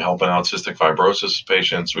are really helping out cystic fibrosis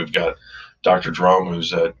patients. We've got Dr. Drum,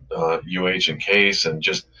 who's at UH and Case, and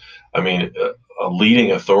a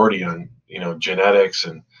leading authority on genetics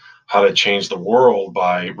and how to change the world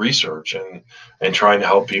by research and trying to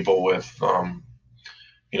help people with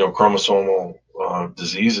chromosomal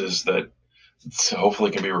diseases that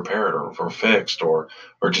hopefully can be repaired or fixed or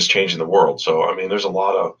just changing the world. So I mean, there's a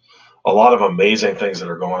lot of amazing things that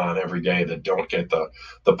are going on every day that don't get the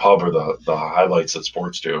pub or the highlights that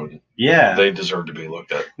sports do. And Yeah. they deserve to be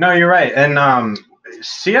looked at. No, you're right. And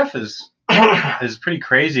CF is pretty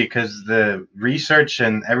crazy because the research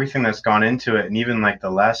and everything that's gone into it, and even like the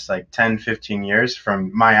last like 10, 15 years from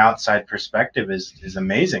my outside perspective is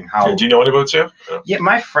amazing. How Do you know anybody else? yeah,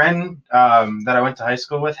 my friend that I went to high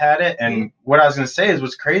school with had it, and what I was gonna say is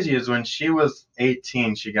what's crazy is when she was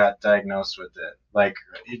 18, she got diagnosed with it. Like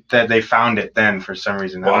that, they found it then for some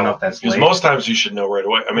reason. I don't know if that's Because late. most times you should know right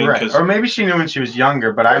away. I mean, Right, or maybe she knew when she was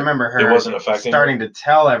younger, but I remember it her wasn't affecting starting to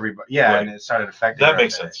tell everybody. Yeah, Right. and it started affecting her. That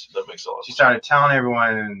makes sense. That makes a lot of She sense. started telling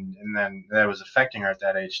everyone, and then that was affecting her at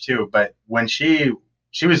that age too. But when she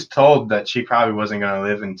was told that she probably wasn't going to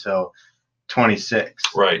live until 26,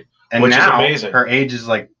 Right. and Which is now amazing. her age is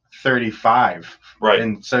like 35, Right.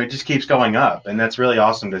 and so it just keeps going up, and that's really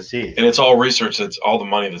awesome to see. And it's all research. That's all the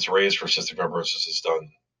money that's raised for cystic fibrosis is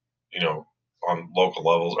done, on local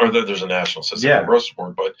levels, or there's a national cystic fibrosis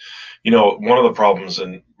board. But, one of the problems,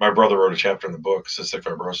 and my brother wrote a chapter in the book, Cystic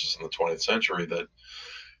Fibrosis in the 20th Century, that,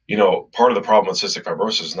 part of the problem with cystic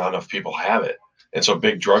fibrosis is not enough people have it. And so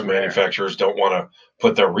big drug manufacturers don't want to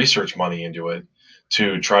put their research money into it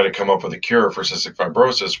to try to come up with a cure for cystic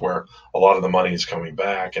fibrosis, where a lot of the money is coming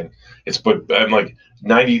back. And I'm like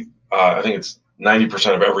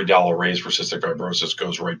 90% of every dollar raised for cystic fibrosis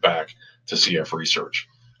goes right back to CF research.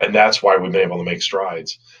 And that's why we've been able to make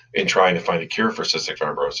strides in trying to find a cure for cystic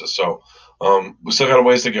fibrosis. So we still got a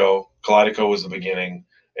ways to go. Kalydeco was the beginning,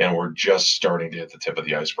 and we're just starting to hit the tip of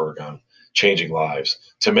the iceberg on changing lives,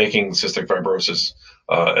 to making cystic fibrosis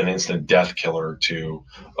an instant death killer, to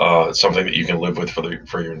something that you can live with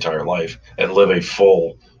for your entire life and live a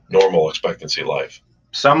full normal expectancy life.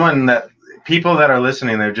 People that are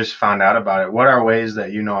listening, they've just found out about it. What are ways that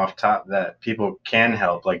off top that people can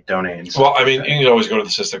help, like donate? Well, I mean, you can always go to the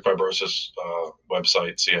cystic fibrosis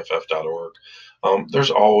website, cff.org. There's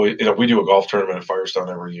always, we do a golf tournament at Firestone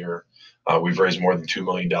every year. We've raised more than $2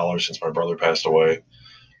 million since my brother passed away.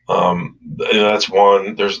 That's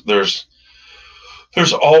one. There's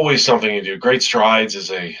always something to do. Great Strides is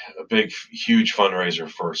a big, huge fundraiser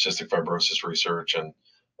for cystic fibrosis research, and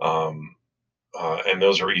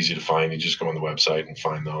those are easy to find. You just go on the website and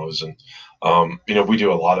find those. And we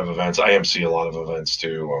do a lot of events. I MC a lot of events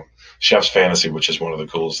too. Chef's Fantasy, which is one of the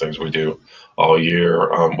coolest things we do all year.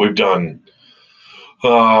 We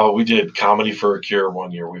did Comedy for a Cure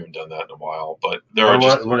one year. We haven't done that in a while, but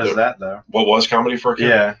what is that though? What was Comedy for a Cure?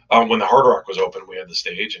 Yeah. When the Hard Rock was open, we had the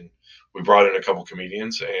stage, and we brought in a couple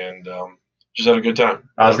comedians, and just had a good time.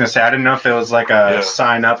 I was gonna say, I didn't know if it was like a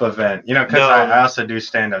sign up event, because I also do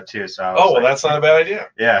stand up too. So that's not a bad idea.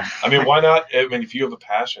 Yeah. I mean, why not? I mean, if you have a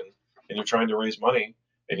passion and you're trying to raise money,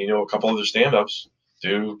 and you know a couple other stand ups,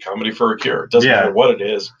 do Comedy for a Cure. It doesn't matter what it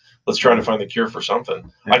is. Let's try to find the cure for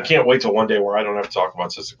something. Yeah. I can't wait till one day where I don't have to talk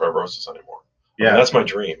about cystic fibrosis anymore. I mean, that's my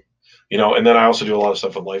dream. And then I also do a lot of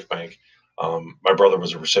stuff with Life Bank. My brother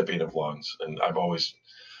was a recipient of lungs, and I've always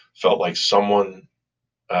felt like someone.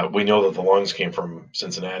 We know that the lungs came from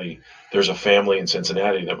Cincinnati. There's a family in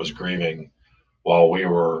Cincinnati that was grieving while we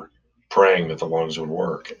were praying that the lungs would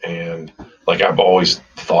work. And like, I've always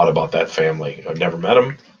thought about that family. I've never met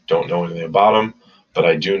them, don't know anything about them, but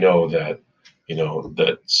I do know that,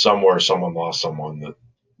 that somewhere someone lost someone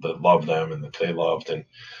that loved them and that they loved. And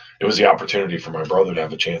it was the opportunity for my brother to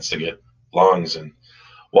have a chance to get lungs. And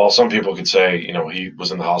while some people could say, he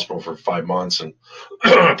was in the hospital for 5 months and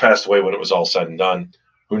passed away when it was all said and done,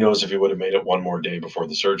 who knows if he would have made it one more day before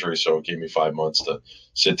the surgery. So it gave me 5 months to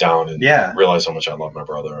sit down and realize how much I love my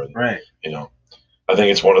brother. And, I think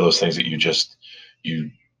it's one of those things that you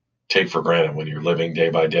take for granted when you're living day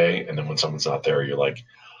by day. And then when someone's not there, you're like,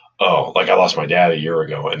 oh, like I lost my dad a year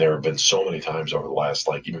ago. And there have been so many times over the last,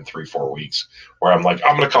 like, even 3-4 weeks where I'm like,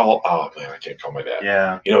 I'm going to call. Oh man, I can't call my dad.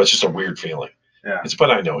 Yeah. It's just a weird feeling. Yeah.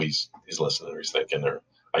 But I know he's listening or he's thinking, or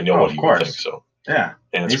I know what he would think. So yeah.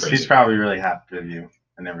 And he's probably really happy with you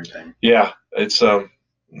and everything. Yeah.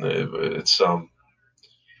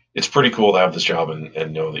 It's pretty cool to have this job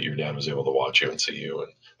and know that your dad was able to watch you and see you,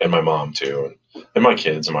 and my mom too, and my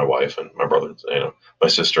kids and my wife and my brother, my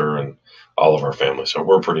sister and all of our family. So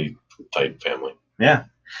we're a pretty tight family. Yeah.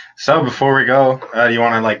 So before we go, do you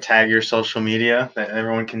want to tag your social media that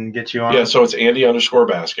everyone can get you on? Yeah. So it's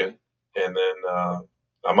Andy_Baskin, and then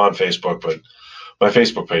I'm on Facebook, but my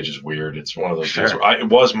Facebook page is weird. It's one of those things where it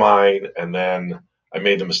was mine, and then I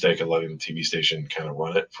made the mistake of letting the TV station kind of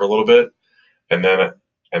run it for a little bit, and then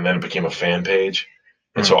it became a fan page.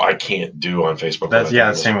 And so I can't do on Facebook.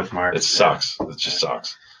 That's same with Mark. It sucks. It just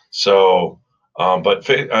sucks. So But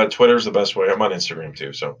Twitter's the best way. I'm on Instagram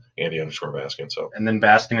too, so Andy_Baskin. So And then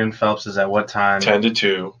Baskin and Phelps is at what time? 10 to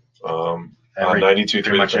 2 on 92.3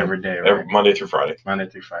 pretty much The Fan, every day, right? Monday through Friday. Monday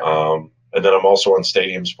through Friday. And then I'm also on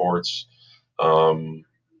Stadium Sports,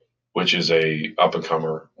 which is a up and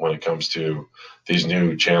comer when it comes to these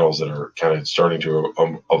new channels that are kind of starting to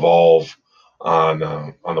evolve on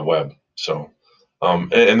the web. So,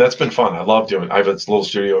 and that's been fun. I love doing. I have this little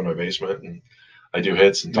studio in my basement, and I do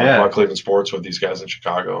hits and talk about Cleveland sports with these guys in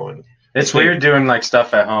Chicago. And it's weird doing like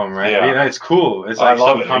stuff at home, right? Yeah, it's cool. It's I like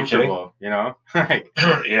love so it. comfortable, you know.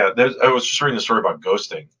 Yeah, I was just reading a story about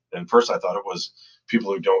ghosting, and first I thought it was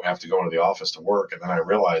people who don't have to go into the office to work, and then I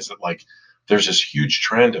realized that like there's this huge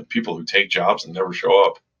trend of people who take jobs and never show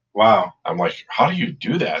up. Wow. I'm like, how do you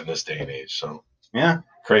do that in this day and age? So yeah,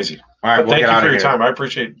 crazy. All right, but we'll thank get you out for of your here. time. I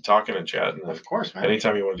appreciate talking and chatting. Of course, man.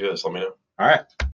 Anytime you want to do this, let me know. All right.